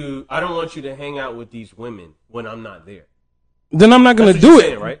listen, I don't want you to hang out with these women when I'm not there. Then I'm not gonna do it,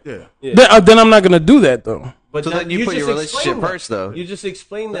 saying, right? Yeah. Then I'm not gonna do that though. But so then you put your relationship first, though. You just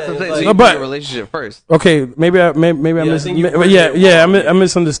explained that. So you put your relationship first. Okay, maybe I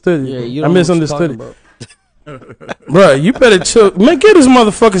misunderstood. Yeah, I misunderstood it. Bro, you better chill. Man, get this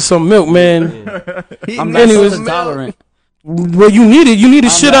motherfucker some milk, man. I'm not intolerant. Well, you need it. You need to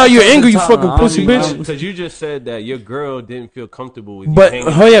shit out your anger, you fucking pussy bitch. Because you just said that your girl didn't feel comfortable with you. But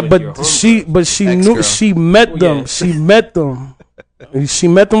she knew she met them. Yeah. She met them. She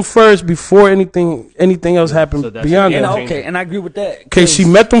met them first before anything else happened beyond that. Okay, and I agree with that. Okay, she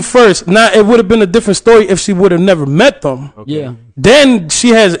met them first. Now it would have been a different story if she would have never met them. Okay. Yeah. Then she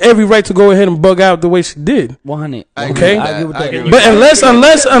has every right to go ahead and bug out the way she did. 100. Okay, I agree with that. But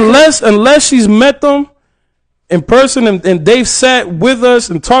unless she's met them in person and they've sat with us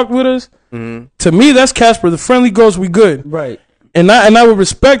and talked with us, to me that's Casper, the friendly ghost. We good, right? And I would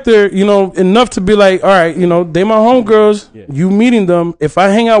respect her, you know, enough to be like, all right, you know, they my homegirls. Yeah. You meeting them. If I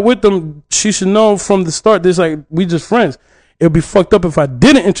hang out with them, she should know from the start. This like we just friends. It'd be fucked up if I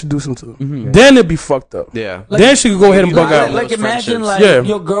didn't introduce them to them. Mm-hmm. Then it'd be fucked up. Yeah. Then she could go ahead and bug out. Like imagine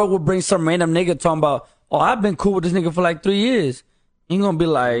your girl would bring some random nigga talking about, oh, I've been cool with this nigga for like 3 years. You gonna be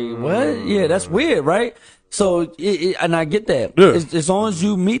like, what? Yeah, that's weird, right? So, and I get that. Yeah. As long as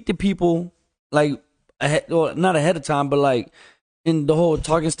you meet the people, like, not ahead of time, but like in the whole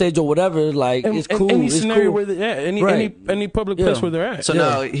talking stage or whatever, like it's cool. Any it's scenario cool. where any public place where they're at. So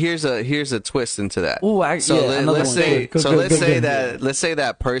now here's a twist into that. Ooh, let's say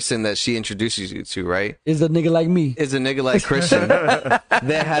that person that she introduces you to, right, is a nigga like me. Is a nigga like Christian that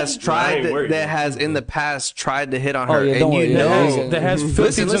has in the past tried to hit on her, and you know that has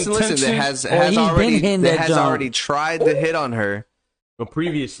listen, that has already tried to hit on her. But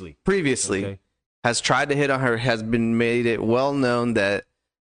previously. Okay. Has tried to hit on her, has been made it well known that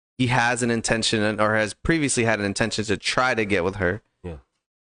he has an intention or has previously had an intention to try to get with her. Yeah.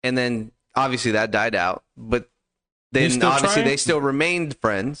 And then obviously that died out, but then obviously they still remained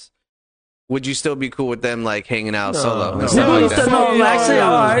friends. Would you still be cool with them like hanging out solo and stuff like that? No, actually,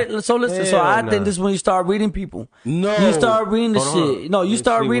 all right. So listen, I think this is when you start reading people. No. You start reading the shit. No, you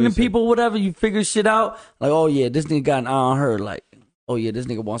start reading people, whatever, you figure shit out. Like, oh yeah, this nigga got an eye on her. Like, oh yeah, this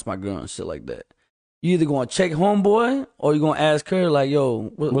nigga wants my girl and shit like that. You either gonna check homeboy or you gonna ask her like,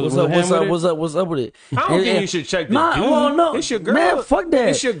 "Yo, what's up with it?" I don't think you should check the dude. Well, no, it's your girl. Man, fuck that.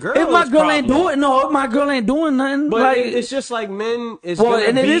 It's your girl. If my girl ain't doing nothing, but like it's just like men.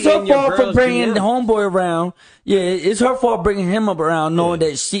 And it is her fault for bringing the homeboy around. Yeah, it's her fault bringing him up around, knowing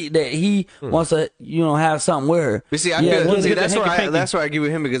that he wants to, have something with her. You see, that's where I agree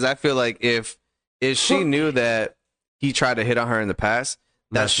with him, because I feel like if she knew that he tried to hit on her in the past,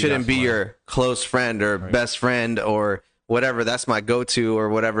 that shouldn't be your close friend or best friend or whatever. That's my go-to or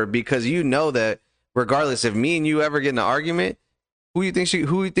whatever, because you know that regardless, if me and you ever get in an argument, who you think's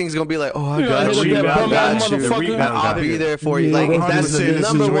gonna be like, oh, I got you, I'll be there for you. Like, that's the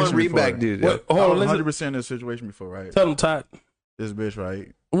number one readback, dude. Hold on, 100% in this situation before, right? Tell him, Todd. This bitch,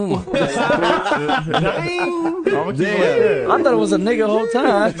 right? Damn. I thought it was a nigga the whole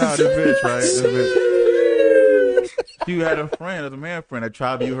time. Nah, this bitch, right? This bitch. You had a man friend that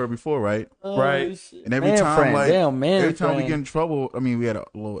tried to use her before, right? Oh, right. Shit. And every time we get friend. in trouble, I mean, we had a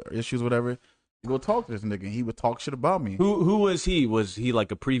little issues, whatever. You go talk to this nigga, and he would talk shit about me. Who was he? Was he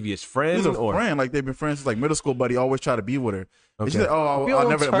like a previous friend? He was a friend. Like they've been friends since like middle school, but he always tried to be with her. Okay. And she said, "Oh, I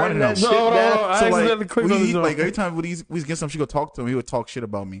never wanted him." No, So like every time we get something, she go talk to him. He would talk shit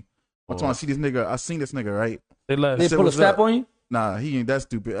about me. One time I see this nigga, I seen this nigga, right? They left. They pull a strap on you? Nah, he ain't that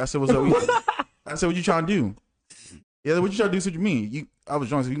stupid. I said, "What's up?" I said, "What you trying to do?" Yeah, what you trying to do? So what you mean? I was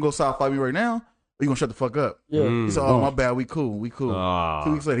drunk. So you can go south fight me right now, or you gonna shut the fuck up? Yeah. He said, "Oh, my bad. We cool.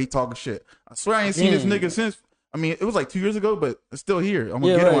 2 weeks later, he talking shit. I swear I ain't seen this nigga since. I mean, it was like 2 years ago, but it's still here. I'm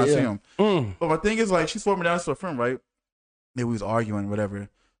gonna get him when I see him. But my thing is, like, she swore me down to a friend, right? Then we was arguing, whatever.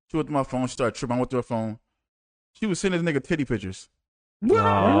 She went to my phone. She started tripping. I went to her phone. She was sending this nigga titty pictures. Damn.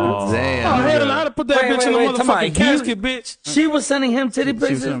 Oh, hell, I had to put that bitch in the motherfucking casket, bitch. She was sending him titty She was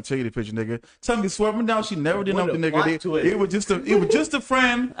pictures? sending him titty pictures, nigga. Tell me, swear me down. She never did nothing, nigga. It was just a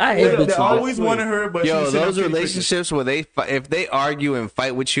friend. I hate bitches. that always wanted her, but yo, she those relationships where if they argue and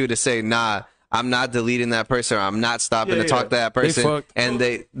fight with you to say, nah, I'm not deleting that person, or I'm not stopping to talk to that person, and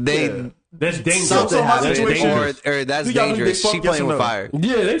they that's dangerous. So my situation, or that's dangerous. She playing with fire.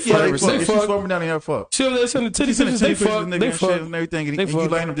 Yeah, they fuck. She swore me down and her fuck. She was sending titty pictures. They fuck. They fuck and everything. And you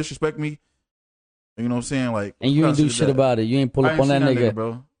letting him disrespect me. You know what I'm saying? Like, And you didn't do shit about it. You ain't pull up on that nigga,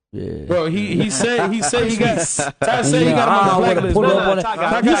 bro. Yeah. Bro, he said he got. Ty said he got him on the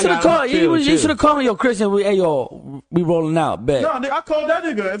blacklist. You should have called. You should have called me, yo, Christian. Hey, yo, we rolling out. Bet. No, nigga, I called that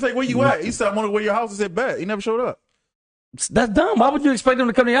nigga. It's like, where you at? He said, I'm on the way to your house. I said, bet. He never showed up. That's dumb. Why would you expect him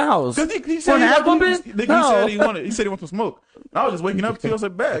to come to your house? Because he said he wanted. He said he wanted some smoke. I was just waking up to. I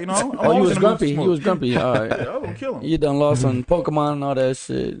said, bet. You know. Oh, you was grumpy. You was grumpy. All right. Yeah, I was gonna kill him. You done lost on Pokemon and all that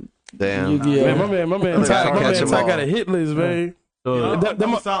shit. Damn. Man, my man Ty got a hit list, man.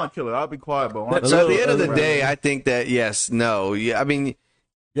 I'm a silent killer. I'll be quiet, but so at the end of the day, I think that I mean,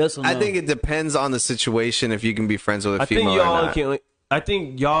 yes or no? I think it depends on the situation. If you can be friends with a female or not. I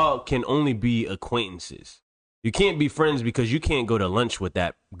think y'all can only be acquaintances. You can't be friends because you can't go to lunch with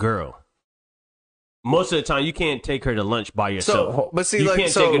that girl. Most of the time, you can't take her to lunch by yourself. So, but see, you like,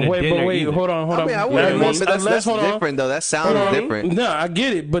 can't so take her to dinner wait, either. hold on. I mean, I wouldn't, but that's different, though. That sounds different. No, I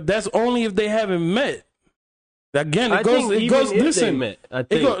get it, but that's only if they haven't met. Again, I think listen. Met, I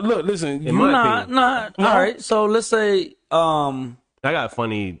think, look, listen. Nah. All right. So let's say, I got a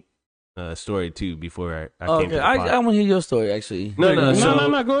funny story too before I came to the pod. I want to hear your story actually. No.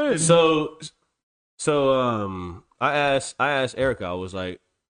 Go ahead. So I asked Erica. I was like,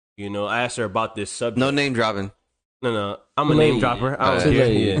 I asked her about this subject. No name dropping. No. I'm a name dropper. I don't care.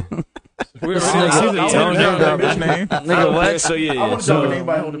 Yeah. Nigga, what? So yeah. I want to drop a name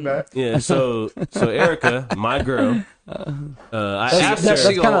by holding back. Yeah. So Erica, my girl, I asked her.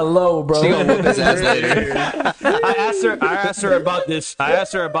 That's kind of low, bro. She gonna whip his ass later. I asked her about this. I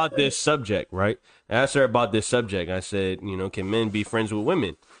asked her about this subject, right? I asked her about this subject. I said, can men be friends with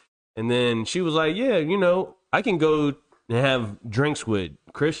women? And then she was like, yeah, I can go and have drinks with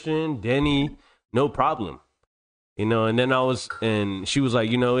Christian, Denny, no problem. And then she was like,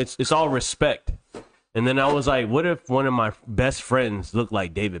 it's all respect. And then I was like, what if one of my best friends looked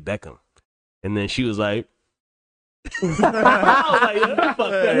like David Beckham? And then she was like, I was like,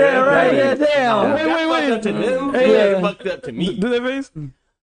 fuck that. Yeah, right. Yeah, damn. Wait. Up to them. They fucked up to me. Do that face?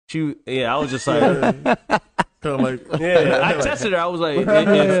 I was just like, I tested her. I was like,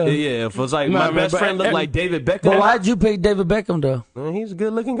 if it was like my best friend looked like David Beckham. But why'd you pick David Beckham though? He's a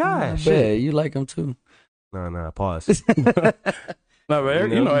good looking guy. Yeah, you like him too. No, pause. But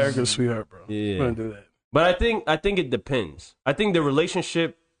Erica's a sweetheart, bro. Yeah. Don't do that. But I think it depends. I think the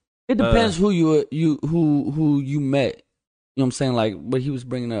relationship. It depends who you met. You know what I'm saying? Like what he was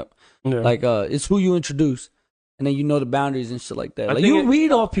bringing up. Yeah. Like it's who you introduce, and then the boundaries and shit like that. Like you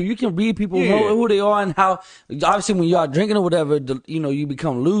read off people. You can read people who they are and how. Obviously, when you are drinking or whatever, you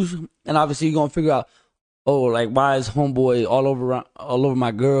become loose, and obviously you're gonna figure out. Oh, like why is homeboy all over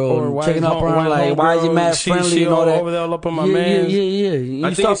my girl, or checking up on her? Like why is he mad friendly and all that? Over there, all up on my man. Yeah.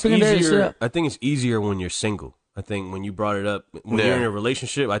 You start figuring that shit out. I think it's easier when you're single. I think when you brought it up, when you're in a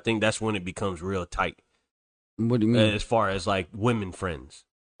relationship, I think that's when it becomes real tight. What do you mean? As far as like women friends.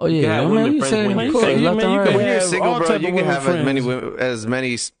 Oh yeah, you saying when you're single, bro, you can have as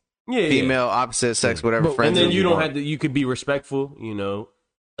many female opposite sex, whatever friends. And then you don't have to. You could be respectful,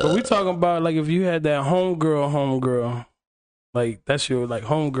 But we talking about like if you had that homegirl, like that's your like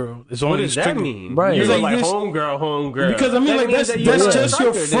homegirl. It's only what does that mean? Right? You're like homegirl. Because I mean, like that's just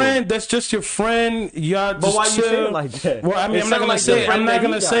your friend. That's just your friend. Y'all just but why chill. You say it like that? Well, I mean, I'm not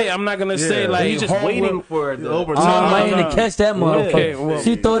gonna say. Like he's just waiting for the over. I'm waiting to catch that motherfucker. Okay, well,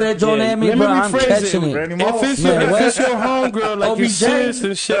 she throw that joint at me, bro. I'm catching it. If it's your homegirl, like your sis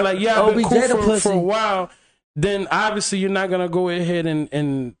and shit, like y'all been cool for a while, then obviously you're not gonna go ahead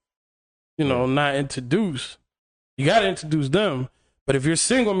and not introduce. You got to introduce them. But if you're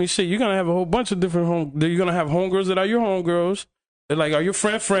single, I mean, shit, you're going to have a whole bunch of different you're going to have homegirls that are your homegirls, that like are your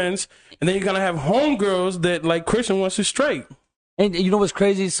friends, and then you're going to have homegirls that like Christian wants to straight. And you know what's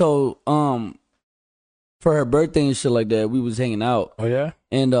crazy? So, for her birthday and shit like that, we was hanging out. Oh yeah?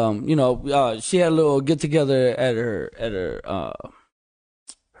 And she had a little get together at her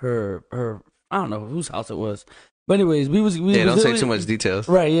I don't know whose house it was. But anyways, don't say too much details.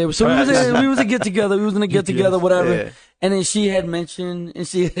 Right, yeah. So we was a get together. We was gonna get together, whatever. Yeah. And then she had mentioned, and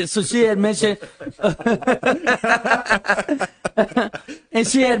she had mentioned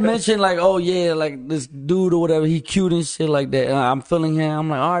like, oh yeah, like this dude or whatever, he cute and shit like that. And I'm feeling him. I'm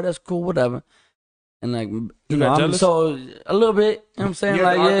like, all right, that's cool, whatever. And like, I'm so a little bit, you know what I'm saying?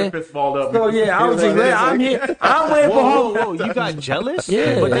 Like, yeah. So yeah, I was just like, I'm here. I'm waiting for home. Whoa, you got jealous?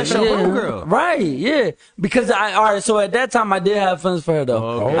 Yeah. But that's your homegirl. Right, yeah. Because so at that time I did have feelings for her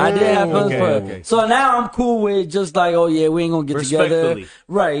though. Okay. I did have feelings for her. Okay. So now I'm cool with just like, oh yeah, we ain't gonna get together.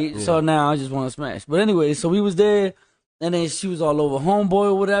 Right. Yeah. So now I just wanna smash. But anyway, so we was there. And then she was all over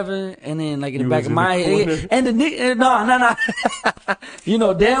homeboy or whatever. And then like in the back of my head. And the nigga, no.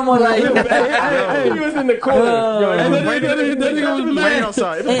 Damn well like. He was in the corner. And then nigga was raining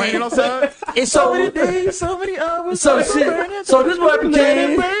outside. It was raining outside. It's so many days, so many hours. So this what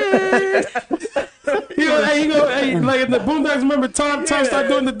became. Hey, like in the Boondocks, remember Tom start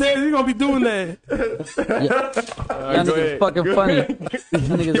doing the dance, he's gonna be doing that. That nigga's fucking funny. That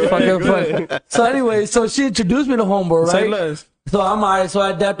nigga's fucking funny. So anyway, so she introduced me to homeboy, right? Say less. So I'm alright. So I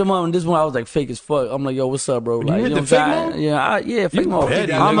adapted him, and this one I was like fake as fuck. I'm like, yo, what's up, bro? Like, you hit the fake mode? Yeah, fake mode.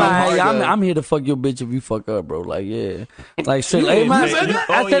 I'm here to fuck your bitch if you fuck up, bro. Like, yeah, like straight. I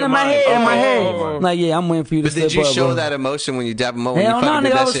said in my head, like, yeah, I'm waiting for you to step up. But did you show that emotion when you dab him up? Hell no,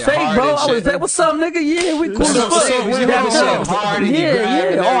 nigga, I was fake, bro. I was like, what's up, nigga? Yeah, we cool as fuck.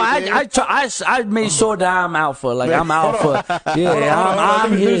 Yeah. Oh, I made sure that I'm alpha. Like, I'm alpha. Yeah,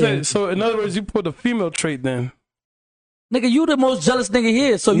 I'm here. So in other words, you put a female trait then. Nigga, you the most jealous nigga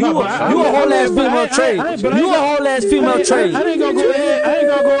here, so you a whole ass female trait. You a whole ass female trait. I ain't gonna go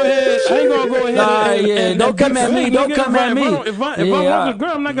ahead. Nah, yeah, don't come at me. Don't come at me. If I walk a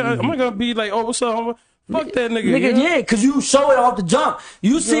girl, I'm not gonna be like, oh, what's up, homie? Fuck that nigga. Nigga, yeah, cause you show it off the jump.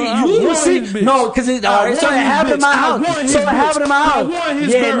 You see, no, cause it happened in my house. So it happened in my house.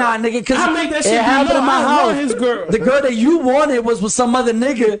 Yeah, nah, nigga, cause it happened in my house. The girl that you wanted was with some other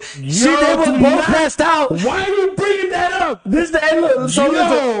nigga. They were both passed out. Why are you bringing that up? This the end of the they were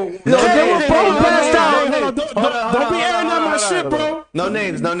both passed out. Don't be airing out my shit, bro. No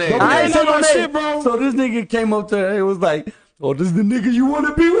names. I ain't saying no shit, bro. So this nigga came up to her. It was like, oh, this is the nigga you want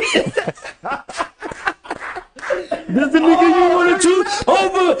to be with. This the nigga you want to choose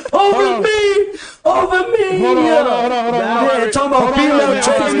over me. Hold on. Yeah, talking about female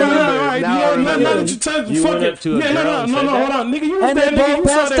traits. Now that you touch the fucking. No, hold on. Nigga, you was that nigga. You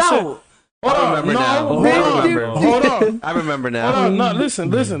saw that shit. Hold on. I remember now. Hold on. No,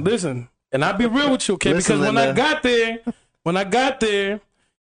 listen. And I'll be real with you, okay? Because when I got there,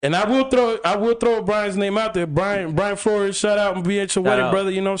 and I will throw Brian's name out there. Brian Flores, shout out and be at your wedding,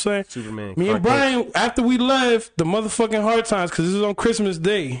 brother. You know what I'm saying? Superman. Me and Brian, after we left, the motherfucking hard times, because this is on Christmas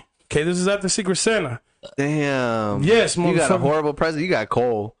Day. Okay, this is after Secret Santa. Damn. Yes, motherfucker. You got a horrible present. You got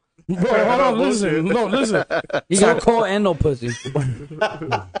Cole. Bro, hold on, listen. You got Cole and no pussy.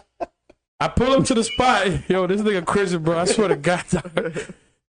 I pull up to the spot. Yo, this nigga Christian, bro. I swear to God.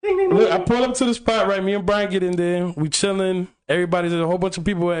 Look, I pull up to the spot, right? Me and Brian get in there. We chilling. There's a whole bunch of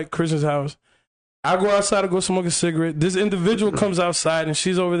people at Christian's house. I go outside to go smoke a cigarette. This individual comes outside and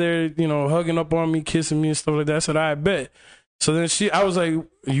she's over there, hugging up on me, kissing me and stuff like that. I said, I bet. So then I was like,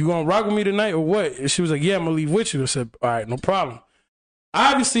 you gonna rock with me tonight or what? And she was like, yeah, I'm gonna leave with you. I said, all right, no problem.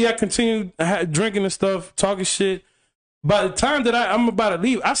 Obviously, I continued drinking and stuff, talking shit. By the time that I'm about to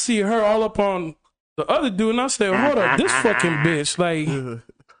leave, I see her all up on the other dude, and I said, hold up, this fucking bitch, like.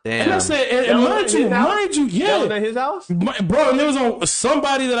 Damn. And I said, and mind you, yeah. That was at his house? Bro, and there was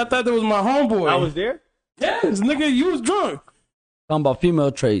somebody that I thought that was my homeboy. I was there? Yes, nigga, you was drunk. Talking about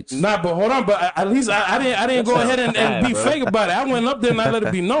female traits. Nah, but hold on, but at least I didn't go ahead and be fake about it. I went up there and I let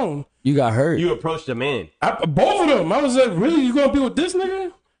it be known. You got hurt. You approached the man. Both of them. I was like, really? You gonna be with this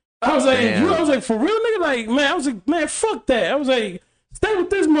nigga? I was like, for real, nigga? Like, man, I was like, man, fuck that. I was like, stay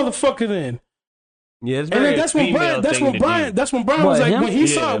with this motherfucker then. Yeah, it's very that's when Brian was like, when he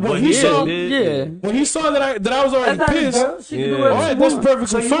saw that I was already pissed. All right, that's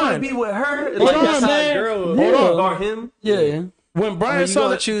perfectly fine. You want to be with her? Hold on, man. Hold on. Or him? Yeah. When Brian saw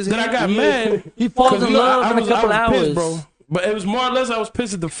that I got mad, he falls in love in a couple hours, pissed, bro. But it was more or less I was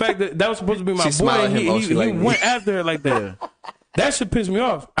pissed at the fact that was supposed to be my boy. And he went after her like that. That shit pissed me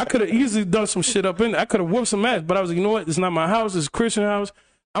off. I could have easily done some shit up in there. I could have whooped some ass, but I was like, you know what? It's not my house. It's a Christian house.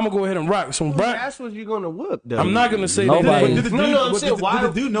 I'm gonna go ahead and rock. So Brian, ass was you gonna whoop? Though? I'm not gonna say Nobody. that. I'm saying, why?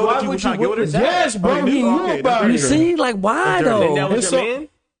 Did the dude know that you were trying to get with his ass? Yes, bro. He knew about You it. see, like, why though? That was your man?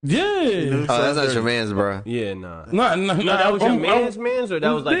 Yeah. Oh, that's not your man's, bro. Yeah, nah. No, That was your man's, or that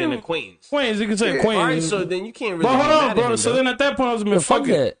was like an acquaintance? Queens, you can say All right, Queens. so then you can't really. But hold be on, mad bro. at him, So though. then at that point, I was like, fuck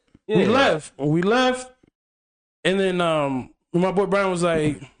it. Yeah. We left. And then my boy Brian was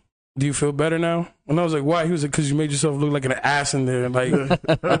like, do you feel better now? And I was like, why? He was like, because you made yourself look like an ass in there. Like,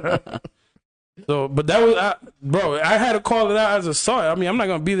 so, but that was, bro, I had to call it out as a sorry. I mean, I'm not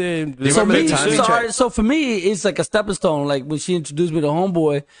going to be there. So for me, it's like a stepping stone. Like when she introduced me to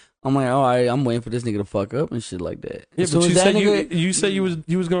homeboy, I'm like, all right, I'm waiting for this nigga to fuck up and shit like that. Yeah, but you said you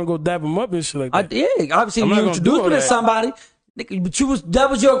was going to go dab him up and shit like that. Yeah, obviously you introduced me to somebody. Nigga, but that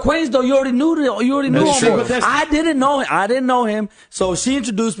was your acquaintance though. You already knew him. I didn't know him. So she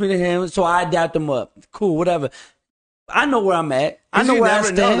introduced me to him. So I dapped him up. Cool, whatever. I know where I'm at. I know where I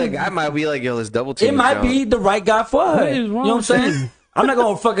stand. Know, that guy might be like, yo, let's double team. It might be the right guy for her. You know what I'm saying? I'm not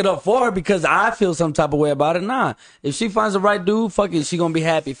gonna fuck it up for her because I feel some type of way about it. Nah. If she finds the right dude, fuck it, she gonna be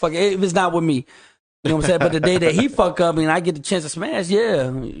happy. Fuck it. If it's not with me. You know what I'm saying? But the day that he fuck up and I get the chance to smash,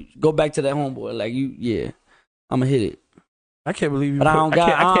 yeah. Go back to that homeboy. Like I'ma hit it. I can't believe you. But I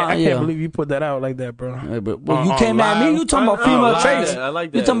can't believe you put that out like that, bro. Yeah, but you came at me. You talking about female traits? I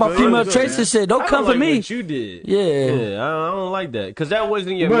like that. You talking about female traits and shit? Don't come for me. What you did? Yeah. I don't like that because that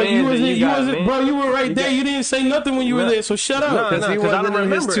wasn't your man. Bro, you were right there. You didn't say nothing when you were there. So shut up. Because he wasn't in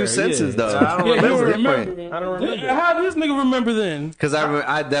his two senses, though. I don't remember. How did this nigga remember then? Because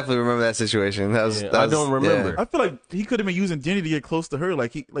I definitely remember that situation. I don't remember. I feel like he could have been using Denny to get close to her. I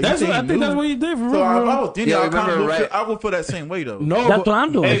think that's what he did. For real. So if I was Denny, I would feel that same way though. No. That's what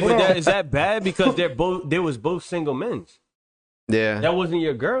I'm doing. Hey, but is that bad? Because they was both single men. Yeah. That wasn't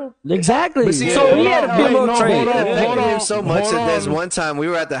your girl? Exactly. But see, so he had a female trait. Hold on. So much that there's one time we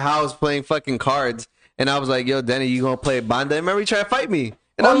were at the house playing fucking cards, and I was like, yo, Denny, you gonna play Banda? Remember you tried to fight me?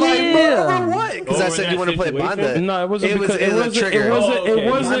 And I'm like, bro, what? Because I said you want to play Banda. No, it wasn't. It was a trigger.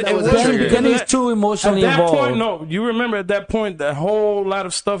 It wasn't. Denny's too emotionally involved. Point, no, you remember at that point, that whole lot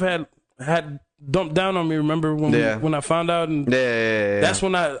of stuff had dumped down on me. Remember when I found out? And that's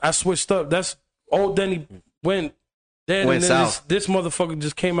when I switched up. That's old Denny went dead, and then this motherfucker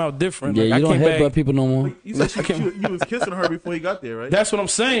just came out different. Yeah, you don't headbutt people no more. You said you was kissing her before you got there, right? That's what I'm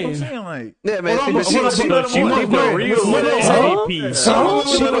saying. Like, yeah, man. She for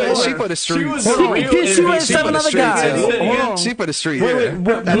the streets. She kissed you and 7 other guys. She for the streets. At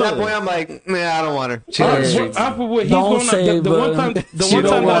that point, I'm like, man, I don't want her. She for the streets. Don't say it, the one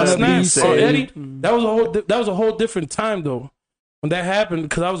time I snapped on Eddie, that was a whole different time though when that happened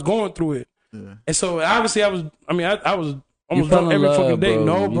because I was going through it. Yeah. And so obviously I was almost drunk every fucking day.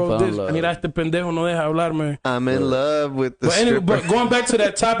 No, bro. That's the pendejo no deja hablar, man. I'm in love with the stripper. But going back to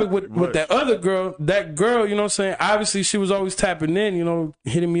that topic with that other girl, you know what I'm saying? Obviously she was always tapping in, you know,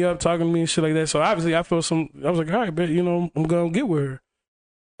 hitting me up, talking to me and shit like that. So obviously I was like, all right, bet, you know, I'm going to get with her.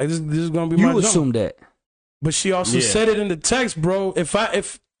 Like this is going to be my jump. You assume that. But she also said it in the text, bro. If I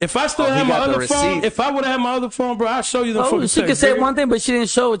still had my other phone, if I would have had my other phone, bro, I'll show you the fucking text. She could say one thing, but she didn't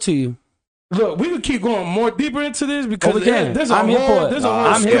show it to you. Look, we could keep going more deeper into this because I'm here for it.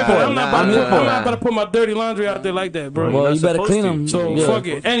 I'm not about to put my dirty laundry out there like that, bro. Well, you better clean them. So fuck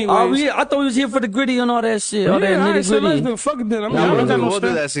it. Anyway, I thought we was here for the gritty and all that shit. All that nitty gritty. Fuck it then. We'll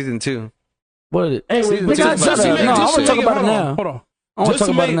do that season 2. What is it? Hey, I want to talk about it now. Hold on. I want to talk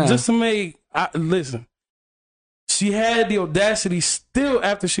about it now. Just to make listen. She had the audacity still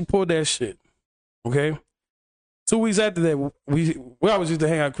after she pulled that shit. Okay. 2 weeks after that, we always used to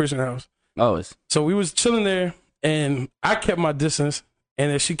hang out at Christian house. Always. So we was chilling there, and I kept my distance.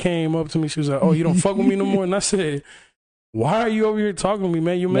 And then she came up to me, she was like, "Oh, you don't fuck with me no more." And I said, "Why are you over here talking to me,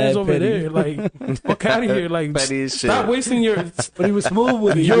 man? Your man's over there. Like, fuck out of here. Like, stop wasting your." But he was smooth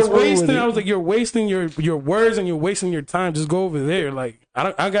with it. You're wasting. I was like, "You're wasting your words and you're wasting your time. Just go over there. Like,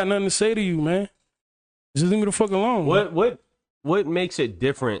 I got nothing to say to you, man. Just leave me the fuck alone." What makes it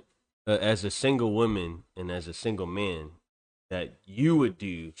different as a single woman and as a single man that you would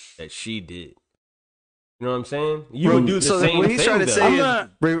do that she did? You know what I'm saying? You would do the same thing. What he's trying to say is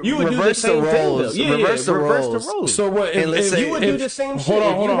you would do the same thing. Reverse the roles. So what? If you would do the same shit.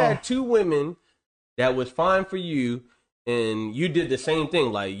 If you had 2 women that was fine for you, and you did the same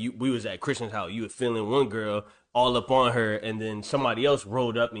thing, like we was at Christian's house, you were feeling one girl all up on her, and then somebody else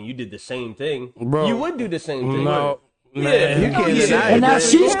rolled up and you did the same thing. Bro, you would do the same thing. No. Yeah, you can't deny it. And now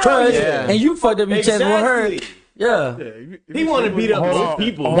she's crushed, and you fucked up your chest with her. Yeah. He want to beat up both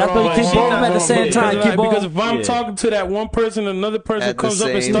people. That's what you keep both at the same time. Because if I'm talking to that one person, another person comes up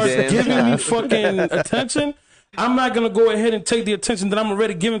and starts giving me fucking attention, I'm not gonna go ahead and take the attention that I'm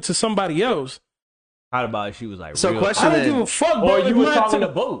already giving to somebody else. How about if she was like, so real? question? I don't give a fuck, bro. Or you were talking to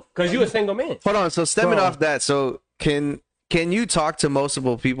both because you a single man. Hold on. So stemming off that, so can you talk to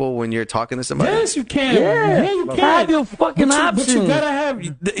multiple people when you're talking to somebody? Yes, you can. Yeah, you can. have your fucking options. But you gotta have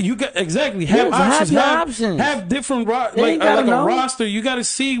exactly have options. Have options. Have different like a roster. You gotta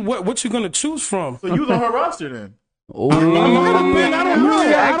see what you're gonna choose from. So you was on her roster then? I might have been. I don't know.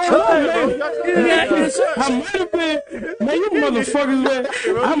 I might have been. Man, you motherfuckers, man.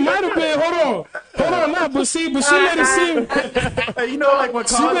 I might have been. Hold on. Now, but she made it seem. Hey, you know, like when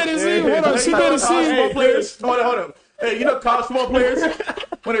she made it seem. Hold on. She made it seem. Players. Hold on. Hey, you know, college football players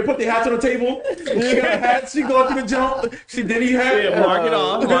when they put their hats on the table. She got a hat. She go up to the jump. She did he hat. Yeah, mark it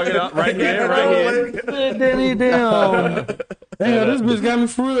off. Right here. Damn. Damn, this bitch got me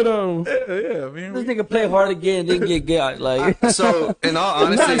for real though. Yeah, man. This nigga play hard again, then get got like. So, in all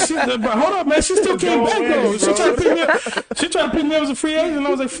honesty, but hold up, man. She still came back though. She tried to pick me up as a free agent. I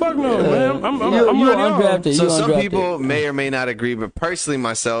was like, fuck no, man. I'm undrafted. So some people may or may not agree, but personally,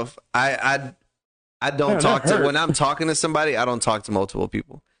 myself, I don't talk to when I'm talking to somebody. I don't talk to multiple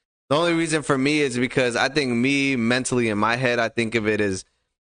people. The only reason for me is because I think me mentally in my head, I think of it as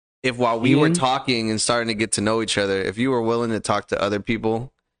if while we were talking and starting to get to know each other, if you were willing to talk to other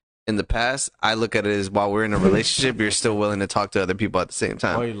people in the past, I look at it as while we're in a relationship, you're still willing to talk to other people at the same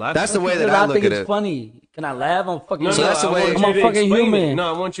time. That's the way that I look at it. I think it's funny. Can I laugh? I'm fucking. So that's the way. I'm a fucking human.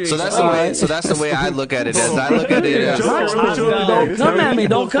 No, I want you. So that's the way. So that's the way I look at it. As I look at it as. Don't come at me.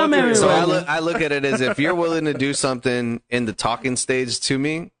 Don't come at me. So I look at it as if you're willing to do something in the talking stage to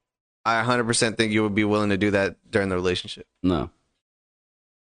me, I 100% think you would be willing to do that during the relationship. No.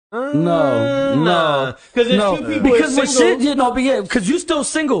 No. Because two people because when shit, because you still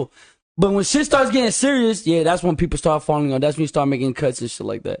single. But when shit starts getting serious, that's when people start falling on. That's when you start making cuts and shit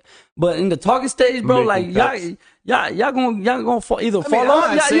like that. But in the talking stage, bro, like y'all gonna either fall off.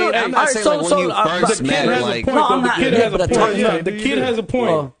 I'm not saying like when you first met, like the kid has a point. The kid has a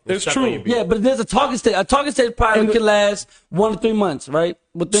point. It's true. Yeah, but there's a talking stage. A talking stage probably can last 1 to 3 months, right?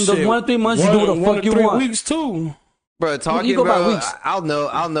 Within those 1 to 3 months, you do what the fuck you want. 3 weeks too. Bro, talking, bro, I'll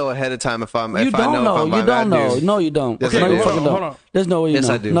know ahead of time if I know. You don't know. No, you don't. Yes, no, I do. Hold on. There's no way you know.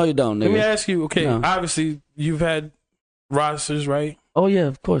 Yes, I do. No, you don't. Nigga. Let me ask you. Okay, obviously you've had rosters, right? Oh yeah,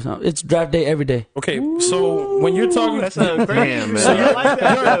 of course. It's draft day every day. Okay, so when you're talking, that sounds great. Damn, man. So I like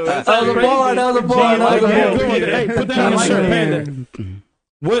that. That was a bar. Hey, put that on the shirt, man.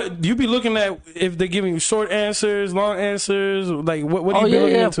 What you be looking at if they're giving you short answers, long answers? Like what do you be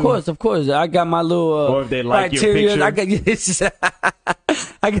looking into? Of course. I got my little or if they like criteria. Your picture.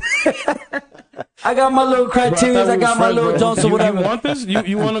 I got my little criteria. I got my little Jones or whatever. You want this?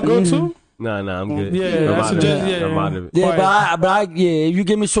 You want to go to? No, I'm good. Yeah, I'm out of it. Yeah, but if you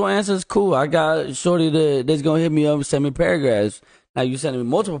give me short answers, cool. I got shorty that's gonna hit me up and send me paragraphs. Now you sending me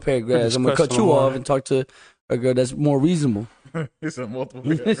multiple paragraphs, I'm gonna cut you off and talk to a girl that's more reasonable. It's a multiple.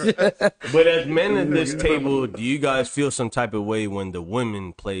 But as men at this table, do you guys feel some type of way when the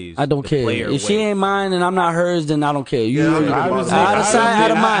woman plays? I don't care. If she ain't mine and I'm not hers, then I don't care. I'm out of sight,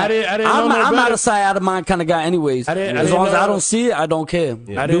 out of mind. I'm out of sight, out of mind kind of guy, anyways. As long as I don't see it, I don't care.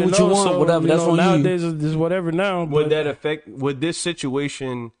 Do what you want, whatever. That's on you. Nowadays, it's whatever now. Would this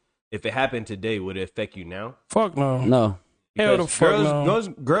situation, if it happened today, would it affect you now? Fuck no. No. Hell the fuck no.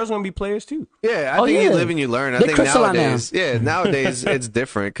 Girls gonna be players too. Yeah, I think you live and you learn. I think nowadays it's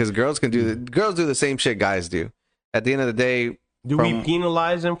different because girls do the same shit guys do. At the end of the day, do we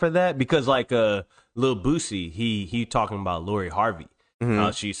penalize them for that? Because like Lil Boosie, he talking about Lori Harvey.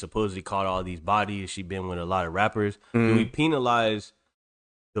 She supposedly caught all these bodies. She been with a lot of rappers. Do we penalize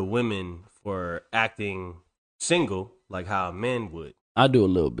the women for acting single like how men would? I do a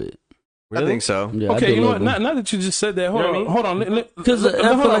little bit. Really? I think so. Yeah, okay, you know what? Now that you just said that, hold on. Let me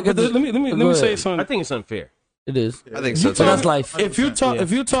say something. I think it's unfair. It is. I think so too. That's life. If you're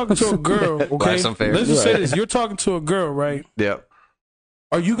talking to a girl, okay, let's just say this: you're talking to a girl, right? Yep.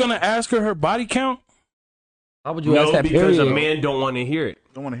 Are you gonna ask her body count? How would you ask that? Because period? a man don't want to hear it.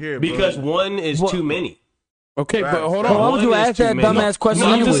 Don't want to hear it because one is too many. Okay, but hold on. Why would you ask that dumbass question?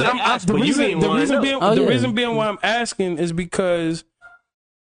 The reason being why I'm asking is because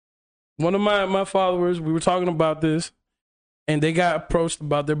one of my followers, we were talking about this, and they got approached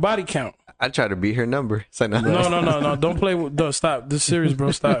about their body count. I tried to beat her number. No. Don't play with. Stop. This serious,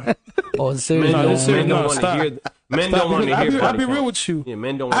 bro. Stop. Oh, it's serious. Men don't want to hear. Men don't want to hear. I'll be real with you. Yeah,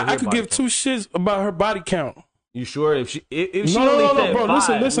 men don't want to hear. I could give two shits about her body count. You sure? If she No, bro.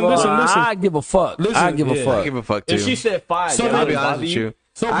 Listen. I give a fuck. I give a fuck. I give a fuck too. If she said 5, so I'll be honest with you.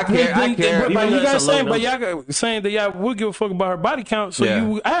 So I care. But you guys saying that y'all would give a fuck about her body count, so you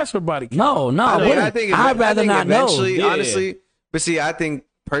would ask her body count. No, I'd rather not know. Honestly, but see, I think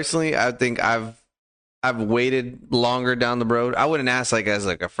personally, I've waited longer down the road. I wouldn't ask as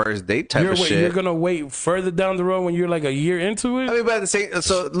a first date type of shit. You're gonna wait further down the road when you're like a year into it. I mean, but at the same,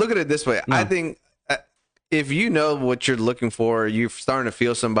 so look at it this way. I think if you know what you're looking for, you're starting to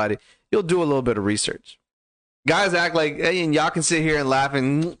feel somebody, you'll do a little bit of research. Guys act like, hey, and y'all can sit here and laugh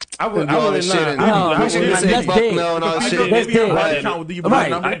and I would all this shit. I shouldn't say fuck no and all this shit.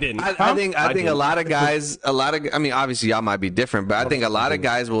 I didn't. I think a lot of guys, I mean, obviously y'all might be different, but I think a lot of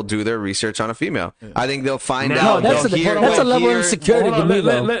guys will do their research on a female. I think they'll find out. That's a level of insecurity to me,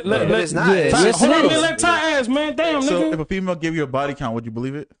 though. It's not. Hold on, let Ty ask, man. Damn, So nigga. if a female give you a body count, would you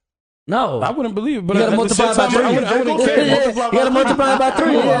believe it? No, I wouldn't believe it, but you gotta multiply by 3. I wouldn't care. You gotta multiply by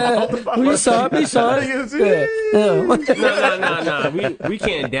 3. Yeah, we saw it. No. We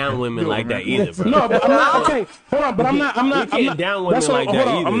can't down women like that either, bro. No, but I'm not okay. Hold on, but I'm not. We can't down women like that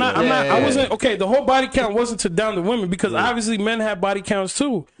either. I'm not. I wasn't okay. The whole body count wasn't to down the women because obviously men have body counts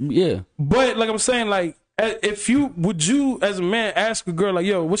too. Yeah, but like I'm saying, like if you as a man ask a girl like,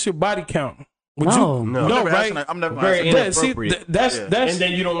 yo, what's your body count? No, right? I'm never very inappropriate. See, that's and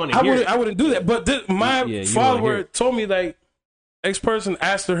then you don't want to hear it. I wouldn't do that. But my follower told me like X person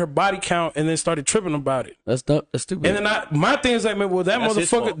asked her body count and then started tripping about it. That's stupid. And then my thing is like, man, well, that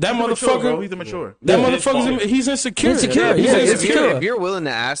motherfucker, he's immature. That motherfucker, he's insecure. If you're willing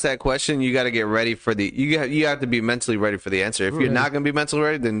to ask that question, you got to get ready for you have to be mentally ready for the answer. If you're not going to be mentally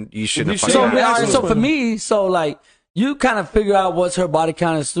ready, then you shouldn't have. So for me, like. You kind of figure out what's her body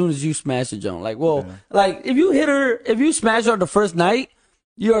count as soon as you smash it, Joan. Like, like if you smash her the first night,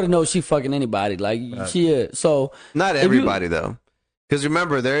 you already know she fucking anybody. Like she is. So not everybody though, because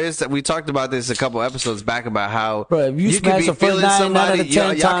remember we talked about this a couple episodes back about how if you smash the first night, somebody,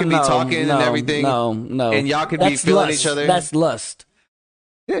 y'all can be talking and everything, and y'all can be feeling each other. That's lust.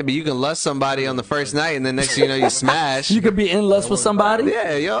 Yeah, but you can lust somebody on the first night, and then next thing you know, you smash. You could be in lust with somebody.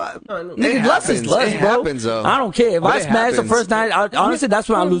 Yeah, lust is lust, it bro. Happens, though. I don't care if I smash the first night. Honestly, that's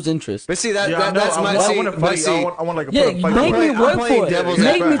when I lose interest. But see, that's my. I want to fight. I want like a make me work for it.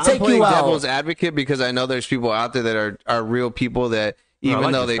 Make me take you out. Devil's advocate because I know there's people out there that are real people that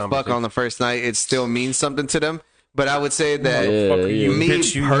even though they fuck on the first night, it still means something to them. But I would say that me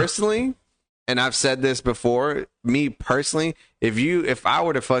personally. And I've said this before, me personally, if I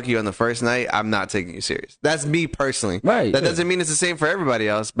were to fuck you on the first night, I'm not taking you serious. That's me personally. Right. That doesn't mean it's the same for everybody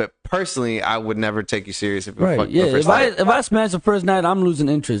else, but personally, I would never take you serious if you fuck you the first night. If I smash the first night, I'm losing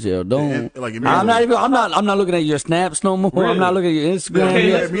interest, yo. I'm not looking at your snaps no more. Really? I'm not looking at your Instagram.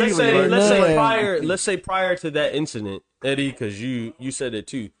 Okay, let's say prior to that incident, Eddie, because you said it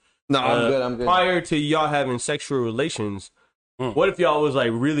too. No, I'm good. Prior to y'all having sexual relations, what if y'all was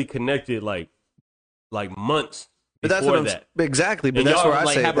like really connected, like months before that? Exactly, but that's where I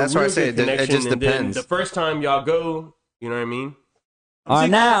say. That's where I say it just depends. The first time y'all go, you know what I mean? All right,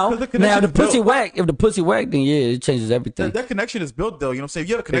 now the pussy whack. If the pussy whack, then it changes everything. That connection is built, though. You know what I'm saying? If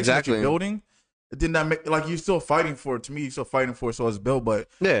you have a connection that you're building, it did not make you're still fighting for it. To me, you're still fighting for it, so it's built. But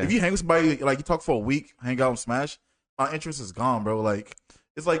if you hang with somebody, like you talk for a week, hang out and smash, my interest is gone, bro. Like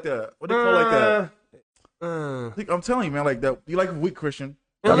it's like the what do you call I'm telling you, man, like that. You like weak Christian.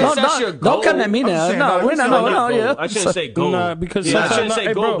 Don't come at me now. No. I shouldn't say goal. Nah, because I shouldn't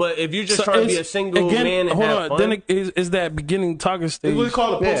say goal. But if you just try to be a single man and have fun, then is that beginning talking stage? It's what we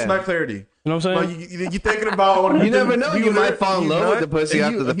call it post-night clarity. You know what I'm saying? Like, you're thinking about. You never know. You might fall in love with the pussy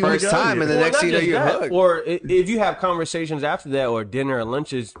after the first time, and the next thing you know, you're hooked. Or if you have conversations after that, or dinner or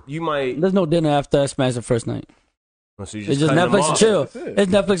lunches, you might. There's no dinner after I smash the first night. So it's just Netflix and chill.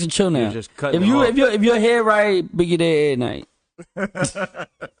 It's Netflix and chill now. If your hair right, biggie day at night.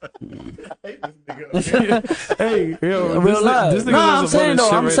 Hey, yo, real life. No, I'm saying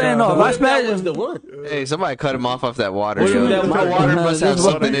no. My smash was the one. Hey, somebody cut him off that water. My water must have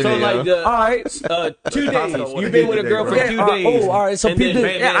something in it. All right, 2 days. You've been with a girl for 2 days. All right. So I've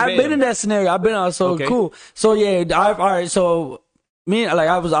been in that scenario. I've been on. So cool. So yeah. All right. So me, like,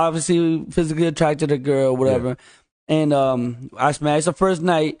 I was obviously physically attracted to the girl, whatever. Yeah. And I smashed the first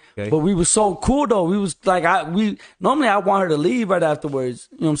night, but we were so cool though. We was like, normally I want her to leave right afterwards.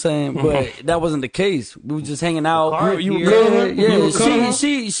 You know what I'm saying? But that wasn't the case. We were just hanging out. She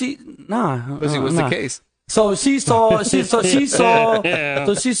nah. Was the case? So she saw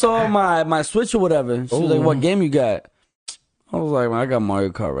my Switch or whatever. She was like, "What game you got?" I was like, "Man, I got Mario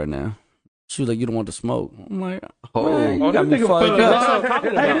Kart right now." She was like, you don't want to smoke. I'm like, Oh. man, you got me nigga fucked fell up.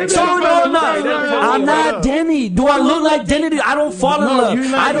 in love. So no, I'm not Denny. Do I look like Denny? I don't fall in love.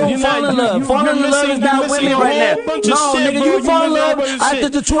 I don't fall in love. Falling in love is not with me right now. No, nigga, you fall in love after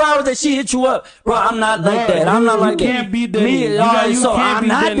the 2 hours that she hit you up. Bro, I'm not like that. I'm not like that. You can't be Denny. Me, so I'm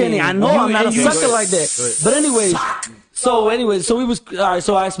not Denny. I know I'm not a sucker like that. But anyways. So we was all right.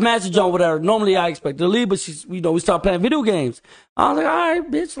 So I smashed the joint, whatever. Normally I expect her to leave, but she's, we start playing video games. I was like, all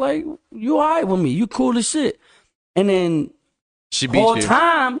right, bitch, like you all right with me? You cool as shit. And then She beat whole you.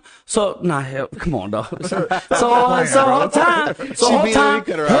 time, hell, come on, dog. Whole time,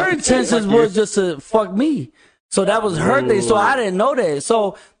 her intentions was just to fuck me. So that was her thing. So I didn't know that.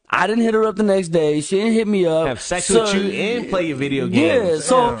 So I didn't hit her up the next day. She didn't hit me up. Have sex with you and play your video games.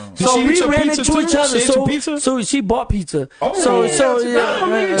 Yeah, so we ran into each other. So she bought pizza. So listen.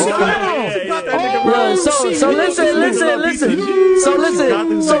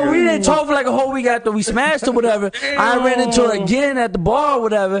 So we didn't talk for like a whole week after we smashed or whatever. I ran into her again at the bar or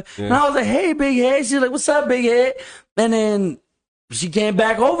whatever. And I was like, hey, big head. She's like, what's up, big head? And then she came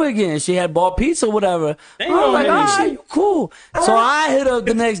back over again. She had bought pizza or whatever. I was like, all right, you cool. So I hit her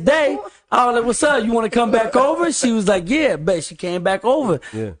the next day. I was like, what's up? You want to come back over? She was like, yeah, bet. She came back over.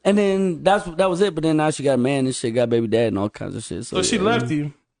 Yeah. And then that was it. But then now she got a man and shit, got baby dad and all kinds of shit. So she left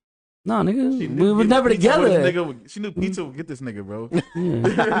you? No, nigga. We were never together. She knew pizza would get this nigga, bro. Yeah,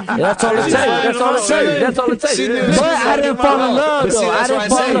 that's all it takes. That's all it takes. But I didn't fall in love, though. I didn't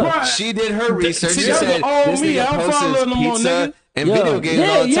fall in love. She did her research. She said, oh, this me, I nigga don't follow posts no more, pizza nigga. and video games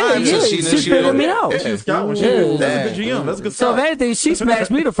all the time. So she knew she figured me out. She was scouting. That's a good GM. That's a good So if anything, she smashed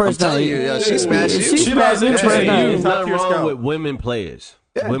me the first time. She smashed you. She smashed me the first time. There's nothing wrong with women players.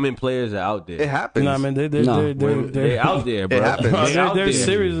 Yeah. Women players are out there. It happens. Nah, man, they're out there, bro. It happens. They're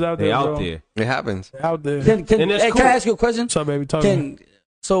serious out there. They out bro. there. It happens. They're out there. Can I ask you a question? What's up, baby? Talk to me.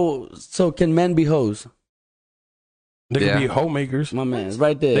 So can men be hoes? They could be homemakers. My man,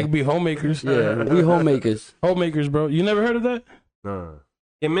 right there. They could be homemakers. Yeah, we homemakers. Homemakers, bro. You never heard of that? No.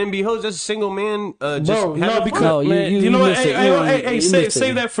 Can men be hoes? That's a single man. Bro, no, because man, you know what? Hey,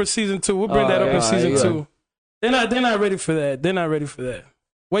 save that for season 2. We'll bring that up in season 2. They're not ready for that. They're not ready for that.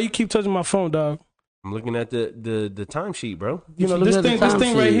 Why you keep touching my phone, dog? I'm looking at the timesheet, bro. You know, this thing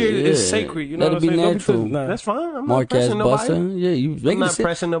right here is sacred. You know what I'm saying? Natural. That's fine. I'm not pressing nobody. Yeah, I'm not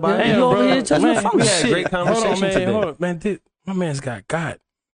pressing nobody. Yeah, you over here touching my phone. We had a great conversation today. Hold on, man. My man's got.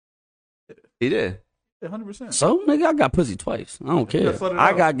 He did. 100%. So, nigga, I got pussy twice. I don't care.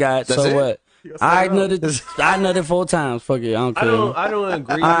 I got That's so it? what? I nutted 4 times. Fuck it. I don't care. I don't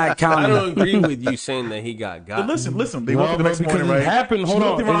agree. I don't agree with you saying that he got. But listen. They woke up the next morning, right? It happened. Hold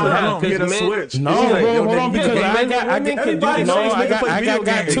on. He had a switch. No, bro, hold on. Because I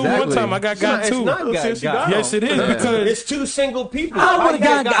got 2 one time. I got 2. Yes, it is because it's 2 single people. I would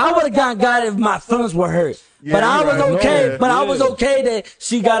have got it if my feelings were hurt. But I was okay. But I was okay that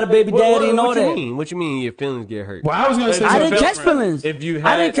she got a baby daddy and all that. What you mean your feelings get hurt? Well, I was gonna say I didn't catch feelings. I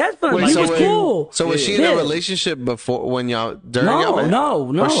didn't catch feelings. He was cool. So was she in a relationship before when y'all during y'all met?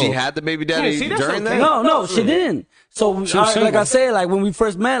 No. Or she had the baby daddy during that? No, she didn't. So like I said, like when we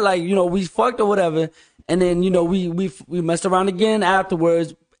first met, like we fucked or whatever, and then we messed around again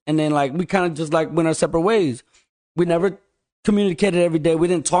afterwards, and then like we kind of just like went our separate ways. We never communicated every day. We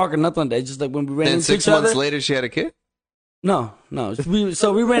didn't talk or nothing like that. Just like when we ran into each other. 6 months later, she had a kid? No.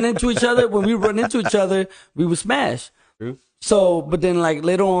 We ran into each other. When we run into each other, we would smash. True. So, but then like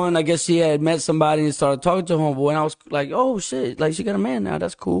later on, I guess she had met somebody and started talking to homeboy, and I was like, oh shit, like she got a man now.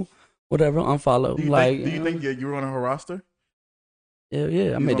 That's cool. Whatever, unfollow. Do you think you were on her roster?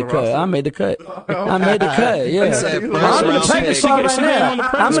 Yeah, I made the cut. I made the cut. Yeah. I'm in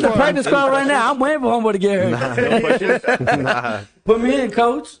the practice squad right now. I'm waiting for homeboy to get hurt. Put me in,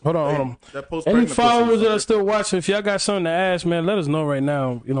 coach. Hold on. Any followers that are still watching, if y'all got something to ask, man, let us know right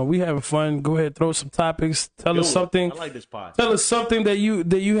now. You know, we having fun. Go ahead, throw some topics. Tell us something. I like this pod. Tell us something that you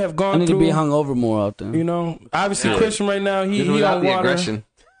have gone through. I need to be hungover more out there. You know, obviously Christian right now, he on water. Aggression.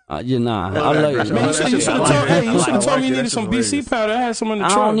 I love you. Man, you should have told me you needed some BC powder. I had some in the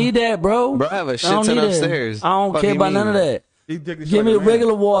truck. I don't need that, bro. Bro, I have a shit ton upstairs. I don't care about none of that. Give me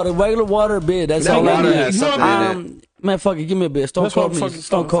regular water. Regular water, a beer. That's all I need. Man, fuck it. Give me a beer. Don't call me. Fuck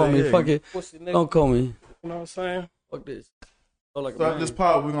it. Don't call me. You know what I'm saying? Fuck this. So after this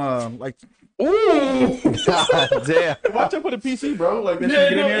pod, we're gonna like. Ooh! God damn. Watch out for the PC, bro. Like, that shit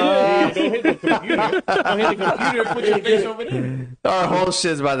get in here. Don't hit the computer. Don't hit the computer and put your face over there. Our whole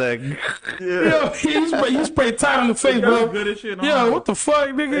shit's about to. You spray time in the face, bro. Good as shit. Yo, what the fuck,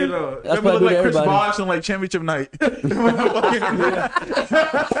 nigga? That look like Chris Bosh on like championship night.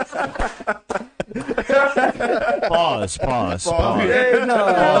 Pause. Hey,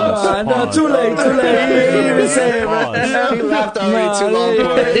 no, too late. He didn't even say it, man. He laughed already too long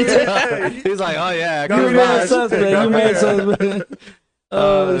for it. He's like, oh yeah, You mad suspect.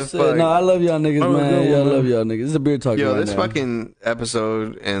 Oh, shit. No, I love y'all niggas, man. I love y'all niggas. It's a beer talk. Yo, this fucking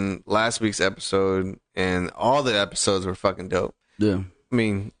episode and last week's episode and all the episodes were fucking dope. Yeah. I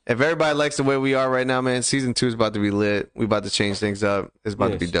mean, if everybody likes the way we are right now, man, season 2 is about to be lit. We about to change things up. It's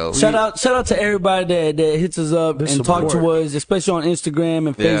about to be dope. Shout out to everybody that hits us up and talk to us, especially on Instagram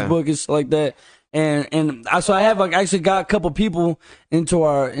and Facebook and stuff like that. And so I have actually got a couple people into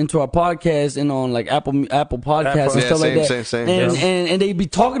our podcast and on like Apple Podcasts and stuff like that. Same. And they be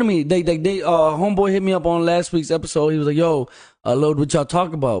talking to me. They homeboy hit me up on last week's episode. He was like, "Yo, I loved what y'all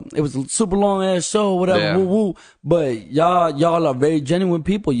talk about. It was a super long ass show, whatever, woo woo. But y'all are very genuine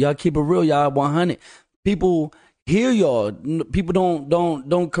people. Y'all keep it real. Y'all 100. People hear y'all. People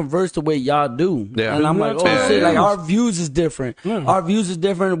don't converse the way y'all do. Yeah. And I'm like, oh shit, like our views is different. Our views is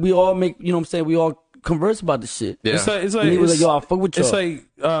different. We all make, you know what I'm saying, we all converse about the shit. Yeah. It's like and he was like, yo, I'll fuck with y'all. It's like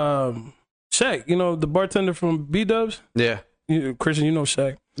Shaq, you know, the bartender from B-Dubs? Yeah. Christian, you know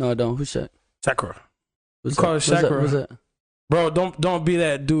Shaq. No, I don't. Who's Shaq? Shakra. We call her Shakra. What's that? Bro, don't be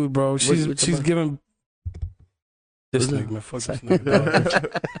that dude, bro. She's giving this nigga, man. Fuck this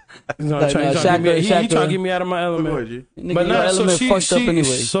nigga. He trying to get me out of my element. But no,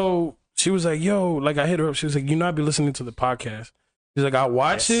 so she was like, yo, like I hit her up. She was like, you know, I be listening to the podcast. She's like, I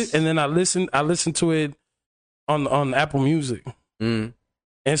watch it and then I listen to it on Apple Music. Mm.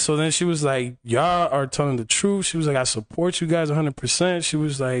 And so then she was like, y'all are telling the truth. She was like, I support you guys 100%. She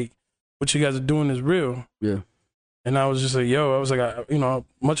was like, what you guys are doing is real. Yeah. And I was just like, yo, I was like,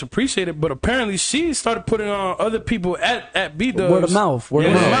 much appreciated. But apparently she started putting on other people at B-Dubs. Word of mouth.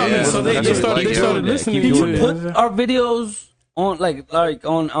 Yeah. So they started listening to it. Did you put our videos on like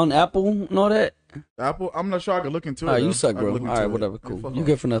on Apple and all that? Apple, I'm not sure I could look into it. All right, you suck, bro. All right, whatever, cool. You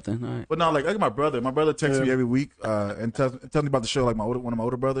good for nothing. All right. But no, like my brother. My brother texts me every week and tells me about the show. Like one of my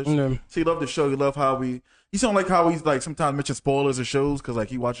older brothers. Yeah. So he loved the show. He loved how he sound like how he's like sometimes mention spoilers of shows because like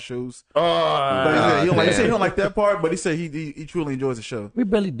he watches shows. He don't like that part, but he said he truly enjoys the show. We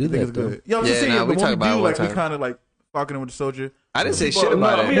barely do that. It's good. Yeah, I was just saying. But when we do, like we kind of like talking with the soldier. I didn't say shit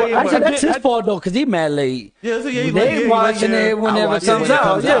about it. Well, actually, that's his fault though, cause he mad late. They watching it whenever it comes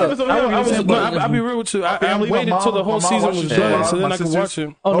out. I'll be real with you. I waited till the whole season was done, so then I could watch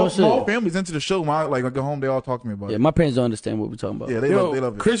it. Oh no, shit! My whole family's into the show. Like I go home, they all talk to me about it. Yeah, my parents don't understand what we're talking about. Yeah, they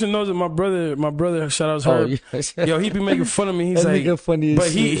love it. Christian knows that my brother, shout out to her. Yo, he be making fun of me. He's like, but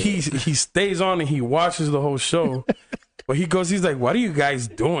he stays on and he watches the whole show. But he's like, what are you guys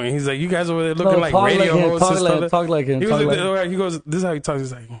doing? He's like, you guys over there looking like radio hosts and stuff. Talk like him. He goes, this is how he talks.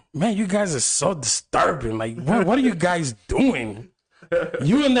 He's like, man, you guys are so disturbing. Like, what are you guys doing?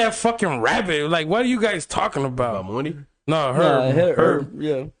 You and that fucking rabbit. Like, what are you guys talking about? Money? No, her.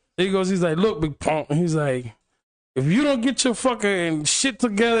 Yeah. He's like, look, big punk. He's like, if you don't get your fucking shit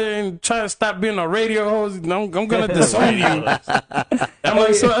together and try to stop being a radio host, I'm gonna disown you. I'm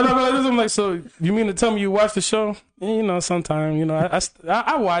like, so you mean to tell me you watch the show? Sometime,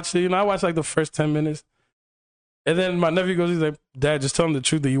 I watch it. I watch like the first 10 minutes. And then my nephew goes, he's like, Dad, just tell him the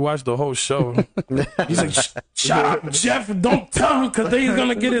truth that you watched the whole show. He's like, shut up, Jeff, don't tell him because then he's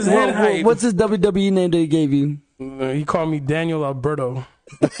gonna get his head hyped. What's his WWE name that he gave you? He called me Daniel Alberto.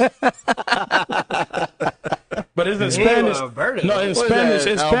 But it's in Spanish. No, in Spanish.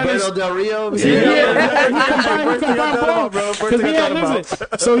 In Spanish. Alberto Del Rio.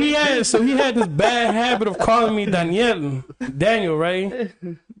 So he had this bad habit of calling me Daniel, right?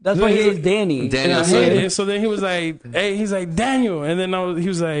 That's why he is Danny. And so then he was like, hey, he's like Daniel, and then he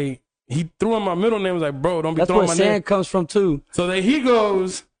was like, he threw in my middle name. Was like, bro, don't be throwing my name. That's where Sam comes from too. So then he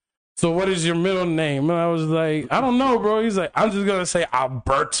goes, so what is your middle name? And I was like, I don't know, bro. He's like, I'm just going to say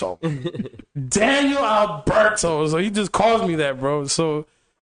Alberto. Daniel Alberto. So he just calls me that, bro. So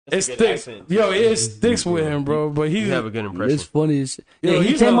it sticks. Yo, it sticks with him, bro. But you have a good impression. It's funny as shit. Yeah,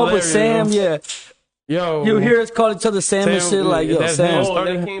 he came up with Sam, Yo, you hear us call each other Sam and shit like, yo, Sam.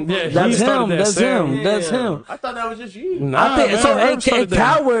 That's him. I thought that was just you. Nah, I think so.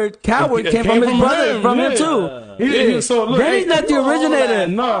 Coward came from his brother, from him too. So look, Danny's not the originator.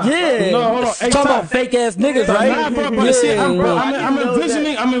 No, hold on. Talking about fake ass niggas, right? I'm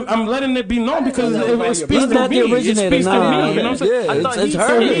envisioning. I'm letting it be known because it speaks to me. He's not the originator. You know what I'm saying? I thought it's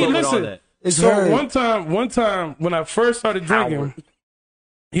her. Listen. So one time when I first started drinking.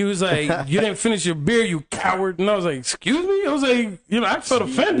 He was like, "You didn't finish your beer, you coward." And I was like, "Excuse me?" I was like, I felt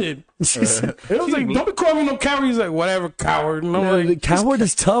offended. It was like, "Don't be calling me no coward." He's like, "Whatever, coward." And I'm like, coward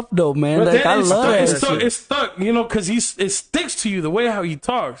is tough though, man. Like, I love that. It's stuck, because it sticks to you the way how he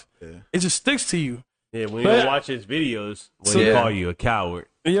talks. Yeah. It just sticks to you. Yeah, when you watch his videos, he call you a coward.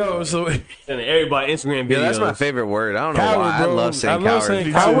 Yo, so and everybody Instagram videos. Yeah, that's my favorite word. I don't know why. Bro. I love saying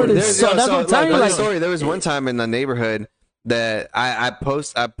coward. Coward is so. That's what I'm telling you. Like, story. There was one time in the neighborhood that I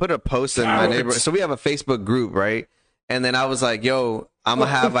put a post in my neighborhood. So we have a Facebook group, right? And then I was like, yo, I'm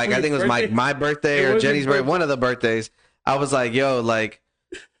gonna have like, I think it was my birthday or Jenny's birthday, one of the birthdays. I was like, yo, like,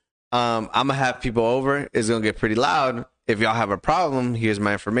 I'm gonna have people over. It's gonna get pretty loud. If y'all have a problem, here's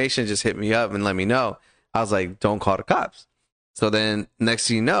my information. Just hit me up and let me know. I was like, don't call the cops. So then next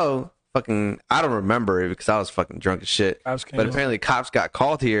thing you know, I don't remember it because I was fucking drunk as shit. But apparently cops got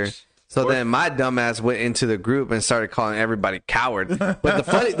called here. So then my dumbass went into the group and started calling everybody coward. But the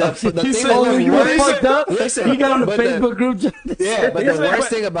thing that was fucked up. He got on the Facebook group. But the worst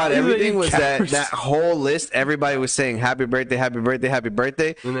thing about everything was that whole list, everybody was saying happy birthday, happy birthday, happy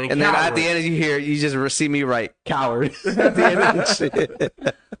birthday. And then at the end you just see me write coward at the end of the shit.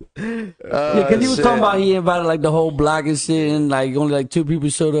 Because he was talking about he invited like the whole block and shit, and like only like 2 people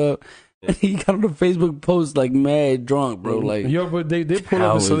showed up. And he got on the Facebook post like mad drunk, bro. Like, but they pulled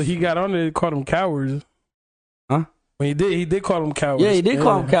up, so he got on there and called them cowards. Huh? When he did call them cowards. Yeah, he did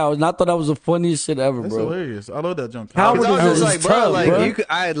call them cowards, and I thought that was the funniest shit ever, That's bro. hilarious. I love that junk. Coward I was like, bro, tough, like bro.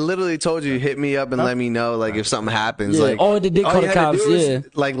 I had literally told you, hit me up and let me know, like if something happens. Yeah. Like, Oh, they did call the cops. Yeah,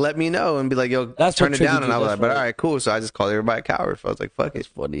 like let me know and be like, yo, that's turn it down. And I was that's like, but all right, cool. So I just called everybody a coward. So I was like, fuck it.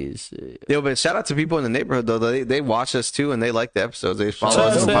 funny as shit. Yo, but shout out to people in the neighborhood though. They watch us too and they like the episodes. They follow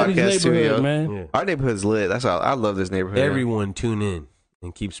us on the podcast too. Yo, man. Yeah. Our neighborhood's lit. That's how I love this neighborhood. Everyone tune in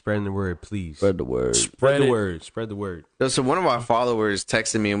and keep spreading the word, please. Spread the word. Spread the word. Spread the word. So one of our followers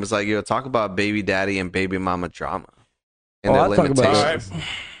texted me and was like, yo, talk about baby daddy and baby mama drama. And I'll talk about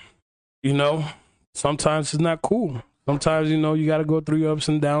it. Sometimes it's not cool. Sometimes, you got to go through your ups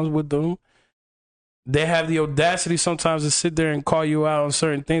and downs with them. They have the audacity sometimes to sit there and call you out on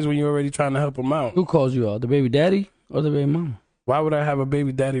certain things when you're already trying to help them out. Who calls you out? The baby daddy or the baby mama? Why would I have a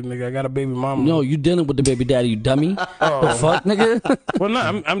baby daddy, nigga? I got a baby mama. No, you dealing with the baby daddy, you dummy. The fuck, nigga? Well, no,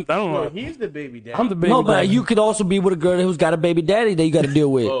 I don't know. He's the baby daddy. I'm the baby daddy. No, but you could also be with a girl who's got a baby daddy that you got to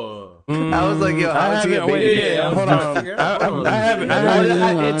deal with. I was like, yo, how is he a baby daddy? Hold on. I haven't.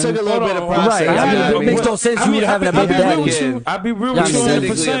 It took a little bit of process. Right. It makes no sense you having a baby daddy. I'll be real with you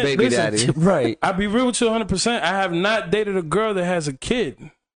 100%. Listen, right. I'll be real with you 100%. I have not dated a girl that has a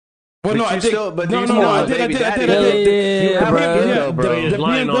kid. Well, no, I did. I did. Yeah, bro. The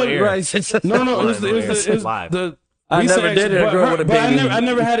BMW, right? No, it's the. I never dated a girl with a baby. I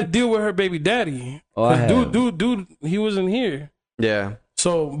never had to deal with her baby daddy. Dude, he wasn't here. Yeah.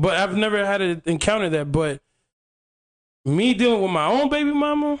 So, but I've never had to encounter that. But me dealing with my own baby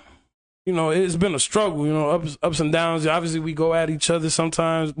mama, it's been a struggle. Ups and downs. Obviously, we go at each other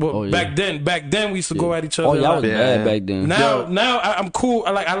sometimes. But back then we used to go at each other. Oh, y'all was bad back then. Now I'm cool.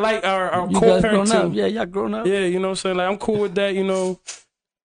 I like our co-parenting. Yeah, y'all grown up. Yeah, you know what I'm saying? Like I'm cool with that.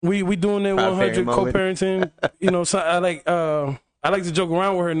 We doing that 100 co-parenting. So I like to joke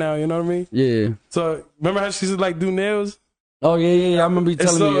around with her now. You know what I mean? Yeah. So remember how she used to like do nails? Oh yeah. I remember you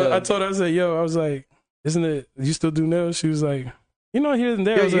telling me. I told her, I said, yo, I was like, isn't it? You still do nails? She was like, here and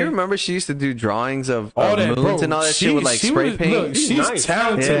there. Yo, you like, remember she used to do drawings of all that, moons bro, and all that shit with like spray paint? Look, she's nice.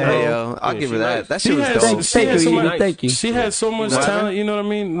 Talented, bro. Yo, I'll give her that. That shit was dope. Thank you. She had so much talent, you know what I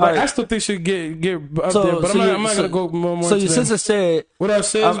mean? Like, I still think she'd get up there, but I'm not going to go more So your sister said, what I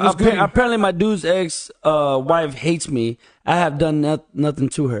said was good. Apparently my dude's ex-wife hates me. I have done nothing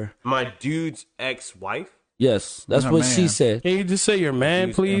to her. My dude's ex-wife? Yes, that's what she said. Can you just say your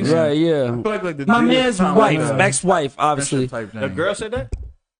man, please? Right, yeah. My man's wife, ex-wife, obviously. The girl said that?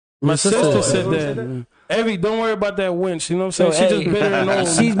 My sister said that. Evie, don't worry about that winch. You know what I'm saying? She just bitter and old.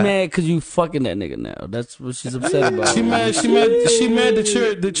 She's mad because you fucking that nigga now. That's what she's upset about. She mad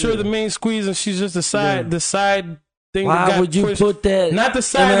that you're the main squeeze and she's just the side thing. Why would you put that? Not the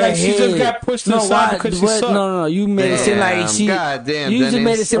side, like she just got pushed to the side because she sucked. No. You made it seem like she. Goddamn, you just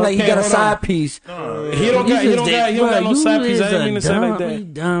made it seem like he got a side piece. He don't got no side piece. I didn't mean to say like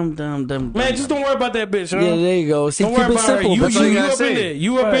that. Dumb. Man, just don't worry about that bitch. Yeah, there you go. See, don't worry about her. You up in there.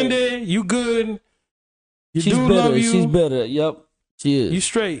 You up in Right. there. You good. You She's do better. love you. She's better. Yep, she is. You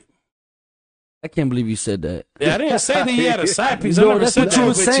straight. I can't believe you said that. Yeah, I didn't say that he had a side piece. No, I never that's said what that. you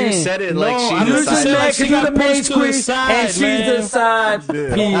were saying. You said it like I'm she's just the mad side. because you're the main squeeze and she's the side piece.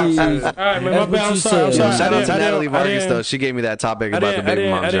 All right, man. My bad. I'm sorry. Shout out to Natalie Vargas though. She gave me that topic about the baby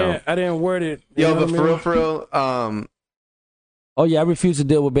mom show. I didn't word it. Yo, but for real, Oh yeah, I refuse to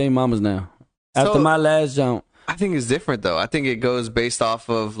deal with baby mamas now. After my last jump, I think it's different though. I think it goes based off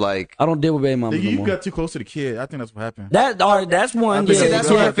of like I don't deal with baby mamas Nigga, no you more. got too close to the kid. I think that's what happened. That's one. think Yeah, See, that's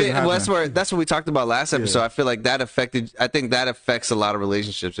Yeah, what I that doesn't feel, happen. that's what we talked about last episode. I feel like that affected. I think that affects a lot of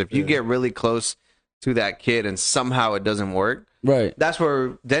relationships. If you get really close to that kid and somehow it doesn't work, right. that's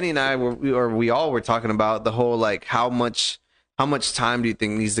where Denny and I we all were talking about the whole like how much time do you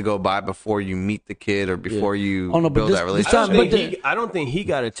think needs to go by before you meet the kid or before you build that relationship? I don't think he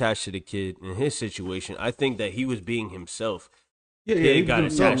got attached to the kid in his situation. I think that he was being himself. Yeah, He got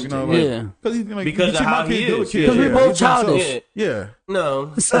attached to him. Yeah. Because of how he is. Because we both childish. Yeah.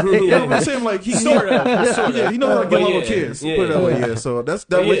 No. Yeah, I'm saying like he Sort of. yeah, he knows how to get But along yeah, with kids. yeah. Put it that way, yeah. So that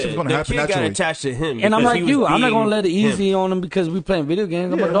relationship's gonna the happen kid got naturally. attached to him. And I'm because like he was you. I'm not being gonna let it easy him. on him because we playing video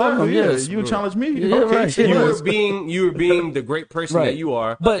games. I'm Yeah, a dog him. exactly, yeah. Yes. You challenge me. Yeah, Okay, right. shit, You yes. were being the great person Right. that you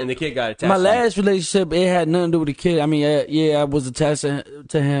are, But and the kid got attached. My to you. last relationship, it had nothing to do with the kid. I mean, I was attached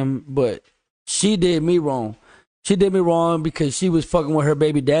to him, but she did me wrong. She did me wrong because she was fucking with her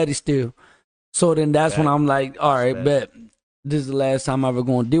baby daddy still. So then that's when I'm like, all right, bet this is the last time I'm ever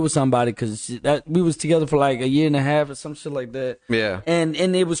going to deal with somebody because we was together for like a year and a half or some shit like that. Yeah. And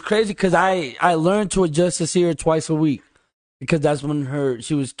it was crazy because I learned to adjust to see her twice a week because that's when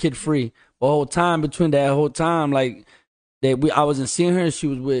she was kid free. The whole time between that whole time, like I wasn't seeing her, she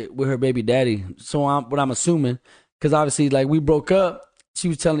was with her baby daddy. So what I'm assuming, because obviously like we broke up,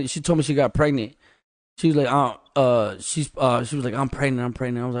 she told me she got pregnant. She was like, she was like, I'm pregnant.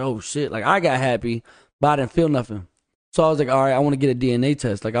 I was like, oh shit. Like I got happy, but I didn't feel nothing. So I was like, all right, I want to get a DNA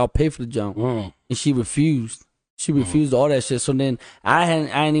test. Like I'll pay for the jump. And she refused. She refused all that shit. So then I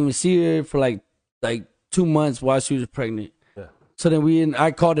didn't even see her for like 2 months while she was pregnant. Yeah. So then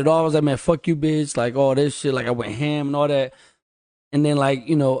I called it off. I was like, man, fuck you, bitch. Like all this shit. Like I went ham and all that. And then like,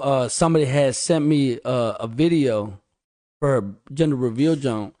 somebody had sent me a video for her gender reveal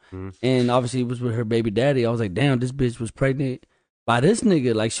jump. And obviously it was with her baby daddy. I was like, damn, this bitch was pregnant by this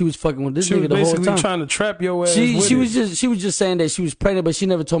nigga. Like she was fucking with this nigga the whole time. She was basically trying to trap your ass. She was just saying that she was pregnant, but she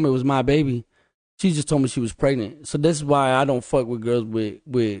never told me it was my baby. She just told me she was pregnant. So this is why I don't fuck with girls with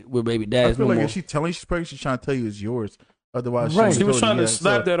baby dads. I feel no like more. if she's telling you she's pregnant, she's trying to tell you it's yours. Otherwise, Right. She was trying to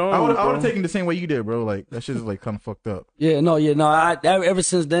slap that on. I would have taken the same way you did, bro. Like that shit is like kind of fucked up. No. Ever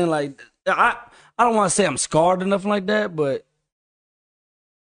since then, like I don't want to say I'm scarred or nothing like that, but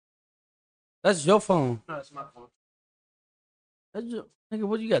that's your phone. No, it's my phone. That's your nigga.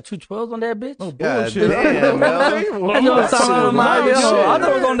 What you got? 2 12s on that bitch? Oh God bullshit! damn, That's your phone, man. Yo, I thought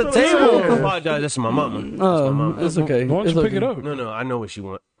it was on the I table. apologize. That's my mama. That's my Oh, mama. it's okay. Why don't It's you pick okay. it up? No, I know what she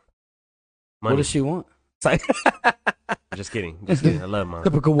want. What Money. does she want? It's like Just kidding. I love mine.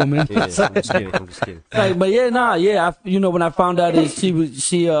 typical woman. Yeah, I'm just kidding. Like, but when I found out that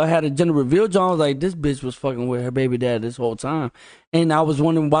she had a gender reveal, John, I was like, this bitch was fucking with her baby dad this whole time, and I was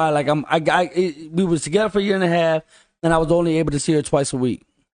wondering why. Like, we was together for a year and a half, and I was only able to see her twice a week,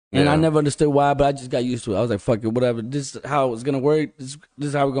 and I never understood why, but I just got used to it. I was like, fuck it, whatever. This is how it's gonna work. This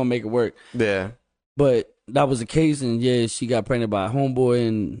is how we're gonna make it work. Yeah. But that was the case, and yeah, she got pregnant by a homeboy,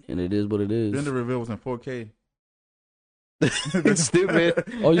 and it is what it is. Gender reveal was in 4K. It's stupid.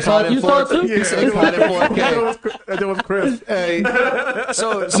 Oh, you saw it too? He said he caught it 4K. That was Chris. Hey.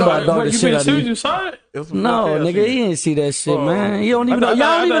 So about to dog What, the you shit been out of sued? you. You saw it? It was No, 4K, I nigga, seen he it. didn't see that shit, Oh. man. You don't even know. I Y'all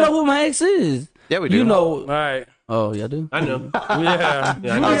don't even thought- know who my ex is. Yeah, we do. You know. All right. Oh, y'all do? I know. Yeah.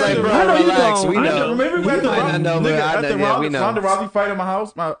 Yeah, I was like, bro, I know you relax. don't. We I know. remember we had the I know, but I know. Yeah, we know. Ronda Rousey fight in my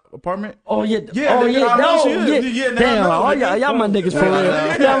house, my apartment. Oh yeah, Yeah, oh nigga, yeah, I know no, she is. yeah. Yeah, now I Damn, know, all nigga. y'all my niggas for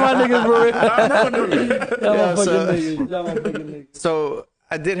real. Y'all my niggas for real. Y'all my fucking niggas. Y'all my fucking niggas. So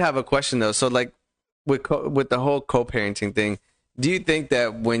I did have a question though. So like with the whole co-parenting thing, do you think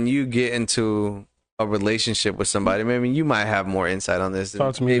that when you get into a relationship with somebody, maybe you might have more insight on this,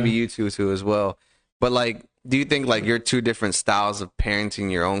 Talk to me, maybe yeah. you too as well. But like, do you think like your two different styles of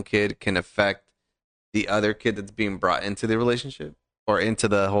parenting your own kid can affect the other kid that's being brought into the relationship or into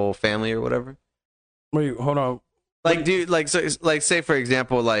the whole family or whatever? Wait, hold on. Like, do you, like, so, like, say for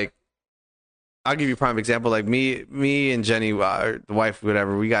example, like, I'll give you a prime example. Like me and Jenny, the wife,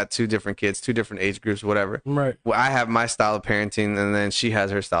 whatever. We got two different kids, two different age groups, whatever. Right. Well, I have my style of parenting, and then she has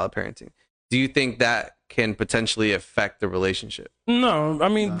her style of parenting. Do you think that can potentially affect the relationship? No, I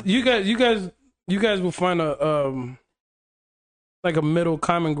mean you guys will find a like a middle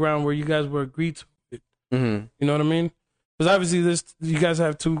common ground where you guys will agree to it. Mm-hmm. You know what I mean? Because obviously you guys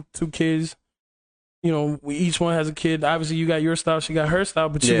have two kids. You know, each one has a kid. Obviously, you got your style, she got her style,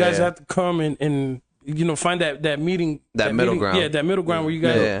 but you guys have to come and you know find that meeting, that middle ground. Yeah, that middle ground where you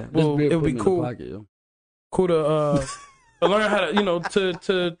guys. Yeah. Well, it would be cool. Cool to to learn how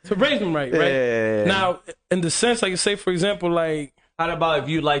to, to raise them right. Yeah. Now, in the sense, like, say, for example, like, how about if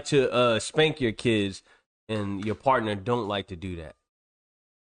you like to spank your kids and your partner don't like to do that?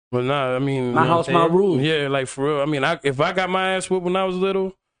 Well, nah, I mean, my house, my rules. Yeah, like for real. I mean, if I got my ass whooped when I was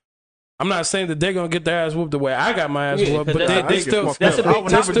little, I'm not saying that they're gonna get their ass whooped the way I got my ass whooped, but they still. I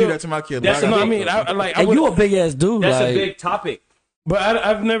would never do that to my kids. That's I mean, you a big ass dude. That's like, a big topic. But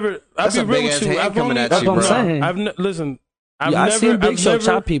I've never. I'll be real with you. That's what I'm saying. I've seen Big Show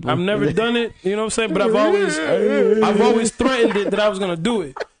chop people. I've never done it. You know what I'm saying? But I've always threatened it that I was gonna do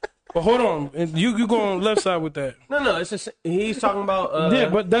it. But hold on, and you go on left side with that. No, it's just he's talking about. Yeah,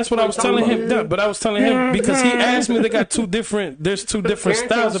 but that's what I was telling him. Yeah, but I was telling him because he asked me. They got there's two different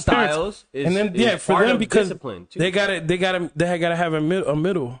styles of parents, and then for them because they gotta have a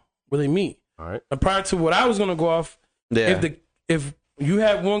middle where they meet. All right. And prior to what I was gonna go off, if you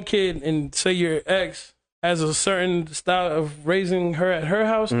have one kid and say your ex has a certain style of raising her at her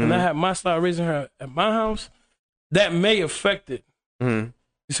house, and I have my style of raising her at my house, that may affect it. Mm-hmm.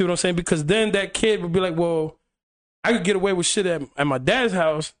 You see what I'm saying? Because then that kid would be like, well, I could get away with shit at my dad's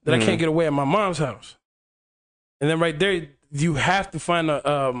house that I can't get away at my mom's house. And then right there, you have to find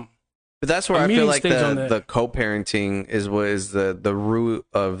a but that's where I feel like the co-parenting is what is the root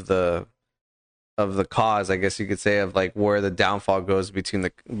of the cause, I guess you could say, of like where the downfall goes between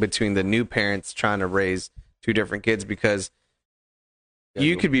the new parents trying to raise two different kids, because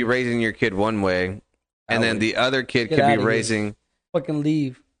you could be raising your kid one way and then the other kid could be raising fucking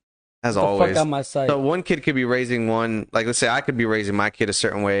leave. As always. Fuck out my sight. So one kid could be raising one, like let's say I could be raising my kid a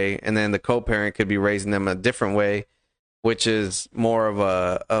certain way, and then the co-parent could be raising them a different way, which is more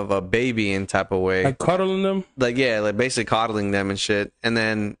of a babying type of way. Like cuddling them? Like, yeah, like basically coddling them and shit. And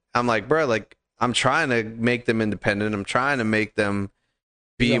then I'm like, bro, like I'm trying to make them independent. I'm trying to make them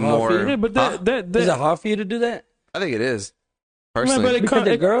be more. Yeah, but is it hard for you to do that? I think it is. Personally. Because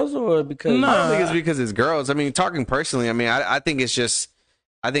they're girls or because? No, I don't think it's because it's girls. I mean, talking personally, I mean, I think it's just,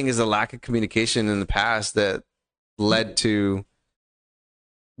 I think it's a lack of communication in the past that led to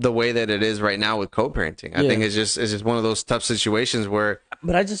the way that it is right now with co-parenting. I think it's just one of those tough situations where.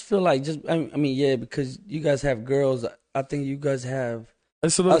 But I just feel like because you guys have girls, I think you guys have a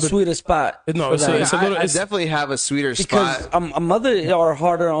sweeter spot. No, it's I definitely have a sweeter spot. Because a mother are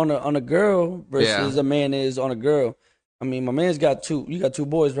harder on a girl versus a man is on a girl. I mean, my man's got two. You got two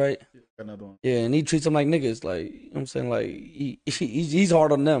boys, right? Another one. Yeah, and he treats them like niggas. Like, you know what I'm saying? Like, he's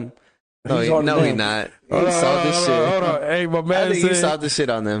hard on them. No, he's not. He saw this shit. Hold on. Hey, my man said, he saw this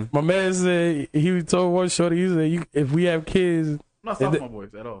shit on them. My man said, he told one shorty, he said, if we have kids. I'm not talking my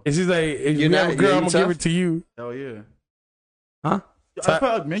boys at all. And she's like, if you have a girl, I'm going to give it to you. Hell yeah. Huh? I feel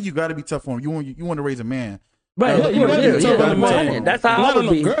like, man, you got to be tough on him. You want to raise a man. Right. You got to be tough on the man. That's how I would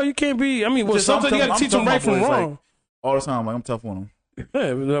be. Girl, you can't be. I mean, well, sometimes you got to teach them right from wrong. Like, all the time, like, I'm tough on them.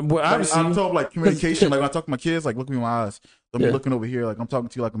 Yeah, but obviously, I'm talking like communication. Like when I talk to my kids, like look me in my eyes. Don't be looking over here. Like I'm talking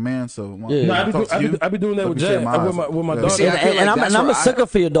to you like a man. So I be doing that with Jay, with my daughter. See, and I'm a sucker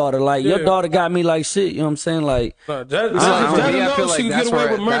for your daughter. Like your daughter got me like shit. You know what I'm saying? Like I feel like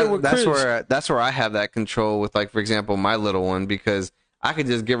that's where I have that control with, like, for example, my little one, because I could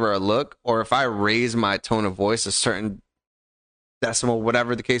just give her a look, or if I raise my tone of voice a certain decimal,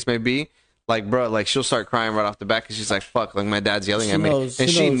 whatever the case may be. Like, bro, like, she'll start crying right off the bat because she's like, fuck, like, my dad's yelling at me. And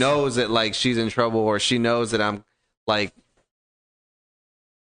she knows that, like, she's in trouble, or she knows that I'm, like,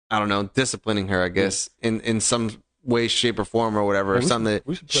 I don't know, disciplining her, I guess, in some way, shape, or form, or whatever, or something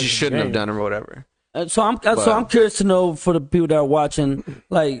that she shouldn't have done, or whatever. So I'm curious to know, for the people that are watching,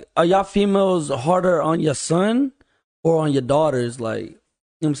 like, are y'all females harder on your son or on your daughters? Like, you know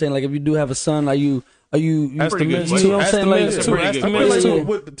what I'm saying? Like, if you do have a son, are you that's the men's you know what I'm saying? Like,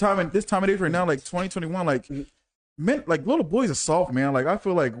 with this time of day right now, like 2021, like men, like little boys are soft, man. Like I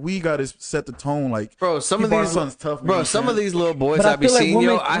feel like we gotta set the tone. Like, bro, some of these sons tough, bro. Some of these little boys I be seeing,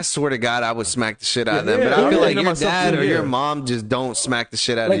 I swear to God, I would smack the shit out of them. But I feel like your dad or your mom just don't smack the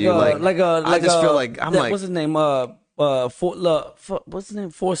shit out of you. I just feel like I'm like, what's his name? What's his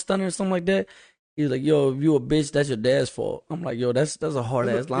name? Forrest Stunner or something like that. He's like, yo, if you a bitch, that's your dad's fault. I'm like, yo, that's a hard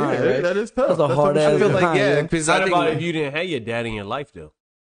ass line, right? That is tough. That's a hard ass line. I feel like, because I think about if you didn't have your dad in your life, though.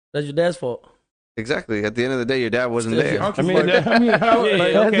 That's your dad's fault. Exactly. At the end of the day, your dad wasn't there. I got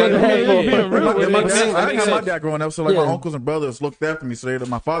my dad growing up, so like my uncles and brothers looked after me, so they're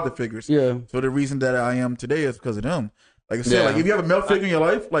my father figures. Yeah. So the reason that I am today is because of them. Like I said, like if you have a male figure in your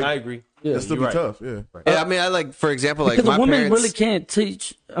life, like I agree. It'll still be tough. Yeah. Yeah, I mean, I like, for example, like because my a woman parents really can't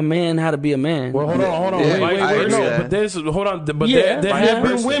teach a man how to be a man. Well, hold on. Wait, no, but there's there have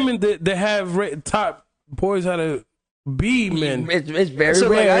been women that have taught boys how to be men. It's very So,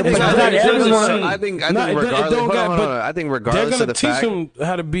 like, rare. I think, but I not think, everyone. I think No, it regardless. don't Hold got- on, but hold on. I think They're regardless gonna of the teach fact, them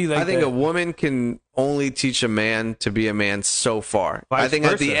how to be like I think that. a woman can only teach a man to be a man so far. Vice I think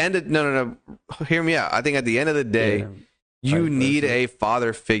at the versa. end of no. Hear me out. I think at the end of the day, you need a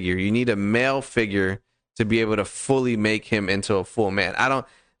father figure. You need a male figure to be able to fully make him into a full man. I don't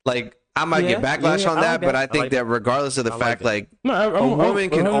like. I might get backlash on that, but I think that regardless of the fact, like a woman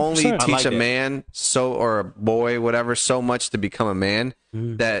can only 100%. teach a man or a boy, whatever, so much to become a man.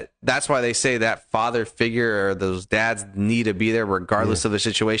 That's why they say that father figure or those dads need to be there regardless of the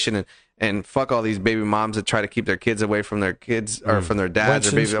situation. And fuck all these baby moms that try to keep their kids away from their kids or from their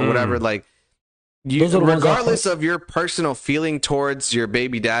dads or baby or whatever. Like, you, regardless of your personal feeling towards your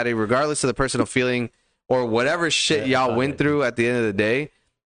baby daddy, regardless of the personal feeling or whatever shit y'all went through at the end of the day,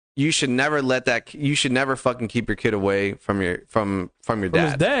 you should never let that. You should never fucking keep your kid away from your from your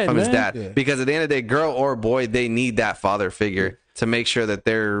dad, his dad. Yeah. Because at the end of the day, girl or boy, they need that father figure to make sure that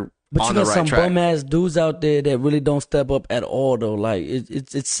they're But on you the got right some track. bum ass dudes out there that really don't step up at all though. Like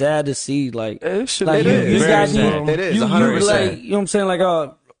it's sad to see. Like It like you is. got Very you, sad. It is, you 100%. like you know what I'm saying.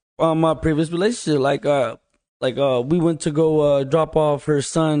 Like my previous relationship, like we went to go drop off her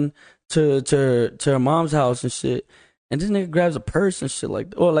son to her mom's house and shit. And this nigga grabs a purse and shit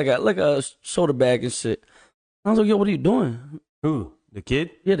or like a shoulder bag and shit. I was like, yo, what are you doing? Who? The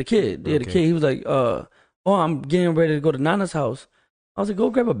kid? Yeah, the kid. Yeah, the Okay. kid. He was like, oh, I'm getting ready to go to Nana's house. I was like, go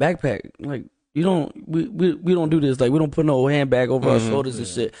grab a backpack. Like, we don't do this. Like, we don't put no handbag over our shoulders and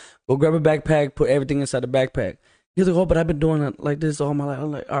shit. Go grab a backpack, put everything inside the backpack. He's like, oh, but I've been doing it like this all my life.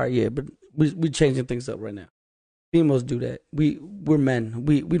 I'm like, all right, yeah, but we changing things up right now. Females do that. We're men.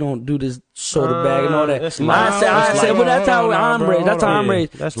 We don't do this shoulder bag and all that. That's I light. say, well, that's how I'm raised. That's how I'm Yeah,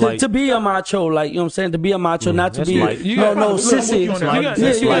 raised. that's To, light. to be a macho, like you know what I'm saying. To be a macho, not to that's be light. no sissy.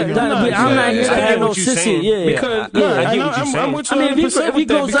 I'm not here to I get have no what you're sissy. saying. Yeah, Because I get what you're saying. I'm with you I mean, 100% if he with that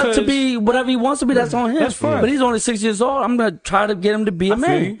goes up to because- be whatever he wants to be, that's on him. That's fine. But he's only 6 years old. I'm gonna try to get him to be a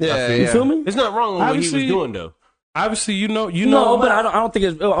man. You feel me? It's not wrong with what he was Obviously- doing though. obviously you know. No, but I don't think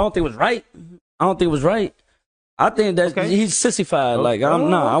it was right. I don't think it was right. I think that he's sissified. Like I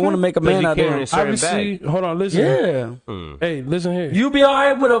want to make a man out of him. Obviously, hold on, listen. Yeah. Hey, listen here. You be all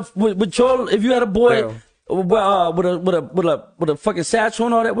right with your if you had a boy with a fucking satchel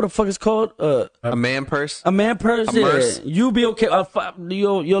and all that. What the fuck is called? A man purse. A man purse. A purse? Yeah. You be okay. Your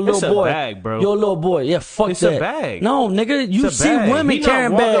little It's a boy. bag, bro. Your little boy. Yeah. Fuck It's that. a bag. No, nigga. You It's a see bag. women He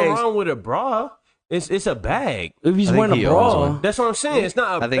carrying not walking bags. around with a bra. It's a bag. If he's I think wearing he a owns bra. one. That's what I'm saying. It's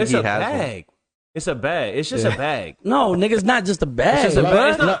not. I think It's he a has one. bag. It's a bag. It's just a bag. No, nigga, it's not just a bag. It's just a bruh. bag.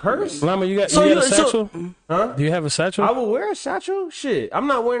 It's not a purse. Lama, you got So a you- so- satchel? Huh? Do you have a satchel? I will wear a satchel. Shit, I'm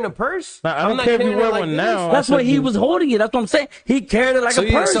not wearing a purse. Nah, I don't I'm not care if you carrying wear it like one this. now. That's why he was holding it. That's what I'm saying. He carried it like a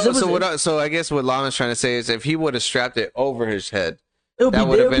purse. It was- So I guess what Lama's trying to say is if he would have strapped it over his head, It'll that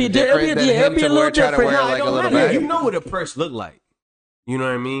would have been different than him to a little try to different. wear No, it like a don't little matter. bag. You know what a purse look like. You know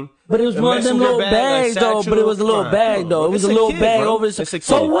what I mean? But it was A one of them messenger little bag, bags a though. But it was a little satchel. bag though. It was It's a a little kid, bag bro. over It's a his.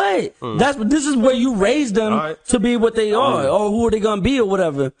 So kid. what? This is where you raise them All right. to be what they are, or who are they gonna be, or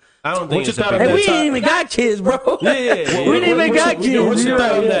whatever. I don't think What you it's a thought big of And we that? ain't even got kids, bro. Yeah. We didn't even got What you kids.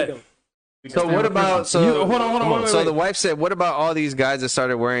 thought of that? So what about hold on, so wait. the wife said, what about all these guys that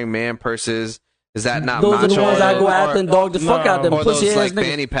started wearing man purses? Is that not Those are the macho? ones I go after and dog the fuck out them or those pussy ass like niggas.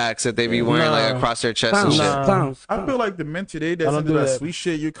 fanny packs that they be wearing like across their chest and Clowns, shit. clowns. I feel like the men today that's don't into do that that. sweet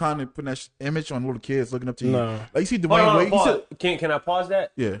shit, you're kind of putting that image on little kids looking up to you. No. Like you see Hold Dwayne on, Wade. You pause. said, Can I pause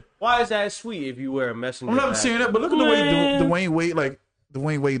that? yeah. Why is that sweet if you wear a messenger I'm not bag? saying that, but look at the way Man. Dwayne Wade, like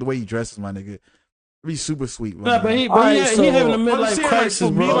Dwayne Wade, the way he dresses, my nigga. He's super sweet. Nah, but he Alright, so- having a I'm midlife saying, like, crisis,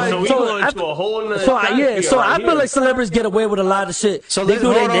 for me, bro. like- So we So going I- to a whole nother So I stratosphere feel right like celebrities get away with a lot of shit. So They let's- do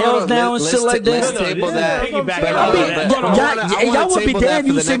their hold on, nails hold on. now and Let's shit like let's that. table this that. is piggyback But on hold on, that. but Y'all I wanna would be table that damned. for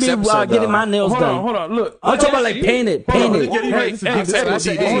You the see next me episode, getting though. my nails Hold done. on. Look. I'm talking about like painted. Hold on. Hey,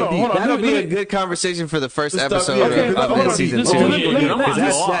 Hold on. That'll be a Look. good conversation for the first Let's episode stop- okay, of hold on. season Listen, 2. let me-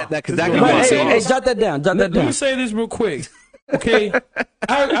 Because that could Right, be hey, jot that down. Jot that Let me down. say this real quick. Okay,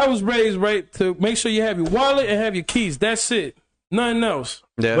 I was raised right to make sure you have your wallet and have your keys. That's it. Nothing else.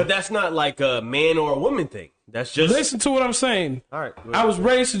 Yeah. But that's not like a man or a woman thing. That's just Listen to what I'm saying. All right. I was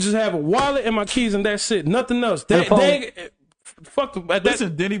raised to just have a wallet and my keys, and that's it. Nothing else. And a phone. Fuck the, at that.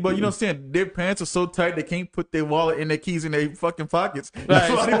 Listen, Denny, but you know what I'm saying? Their pants are so tight they can't put their wallet and their keys in their fucking pockets.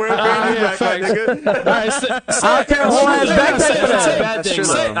 That's why they wear a fanny yeah, pack, facts. nigga. All right, say, I'll carry a whole ass backpack for That's a that. bad thing. true,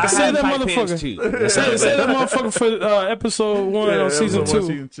 though. though. I Say have that tight motherfucker. pants, too. say that motherfucker for episode 1 Yeah, on season episode 2.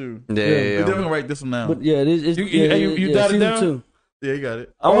 Season 2. Yeah, We're yeah, definitely gonna write this one down. But yeah, it's You got it season down? 2. Yeah, you got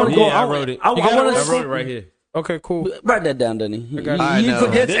it. I want to go. Yeah, I wrote it. I You got want it? I to. wrote it right here. Okay, cool. Write that down, Denny. He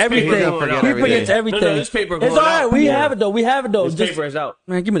forgets everything. He forgets everything. No, this paper it's all right. out. We have it though. This paper is out.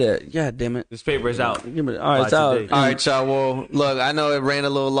 Man, give me that. God damn it. This paper is out. Give me that. All right, it's out. All right, y'all. Well, look, I know it ran a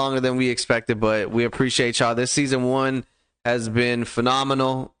little longer than we expected, but we appreciate y'all. This season 1 has been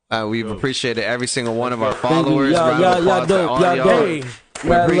phenomenal. We've appreciated every single one of our followers. Y'all dope.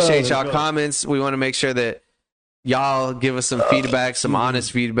 We appreciate y'all comments. We want to make sure that y'all give us some feedback, some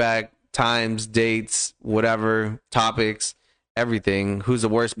honest feedback, times, dates, whatever, topics, everything. Who's the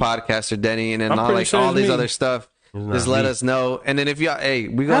worst podcaster, Denny, and then all these other stuff. Just let us know. And then if y'all,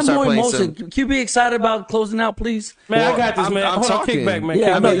 we gonna start playing some. QB excited about closing out, please. Man, I got this, man. Hold on, kick back, man.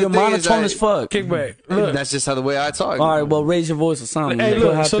 Yeah, I know you're monotone as fuck. Kick back. Look. That's just how the way I talk. All right, well, raise your voice or something. Hey,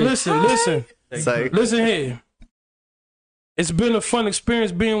 look. So listen. Listen here. It's been a fun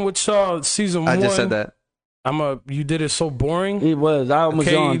experience being with y'all season 1. I just said that. You did it so boring. It was. I almost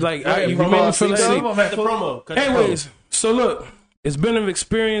you made me feel sick. Anyways, so look, it's been an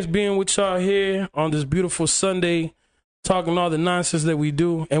experience being with y'all here on this beautiful Sunday, talking all the nonsense that we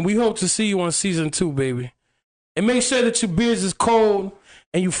do, and we hope to see you on season 2, baby. And make sure that your beers is cold,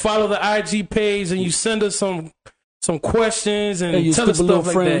 and you follow the IG page, and you send us some questions and tell us stuff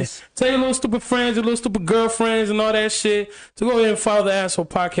like that. Tell your little stupid friends, your little stupid girlfriends and all that shit to go ahead and follow the Asshole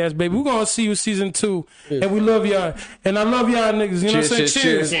Podcast, baby. We're going to see you season 2. And we love y'all. And I love y'all niggas. You know what I'm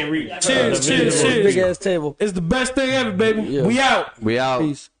saying? Cheers. Cheers. Big ass table. It's the best thing ever, baby. Yeah. We out. We out.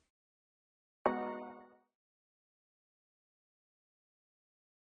 Peace.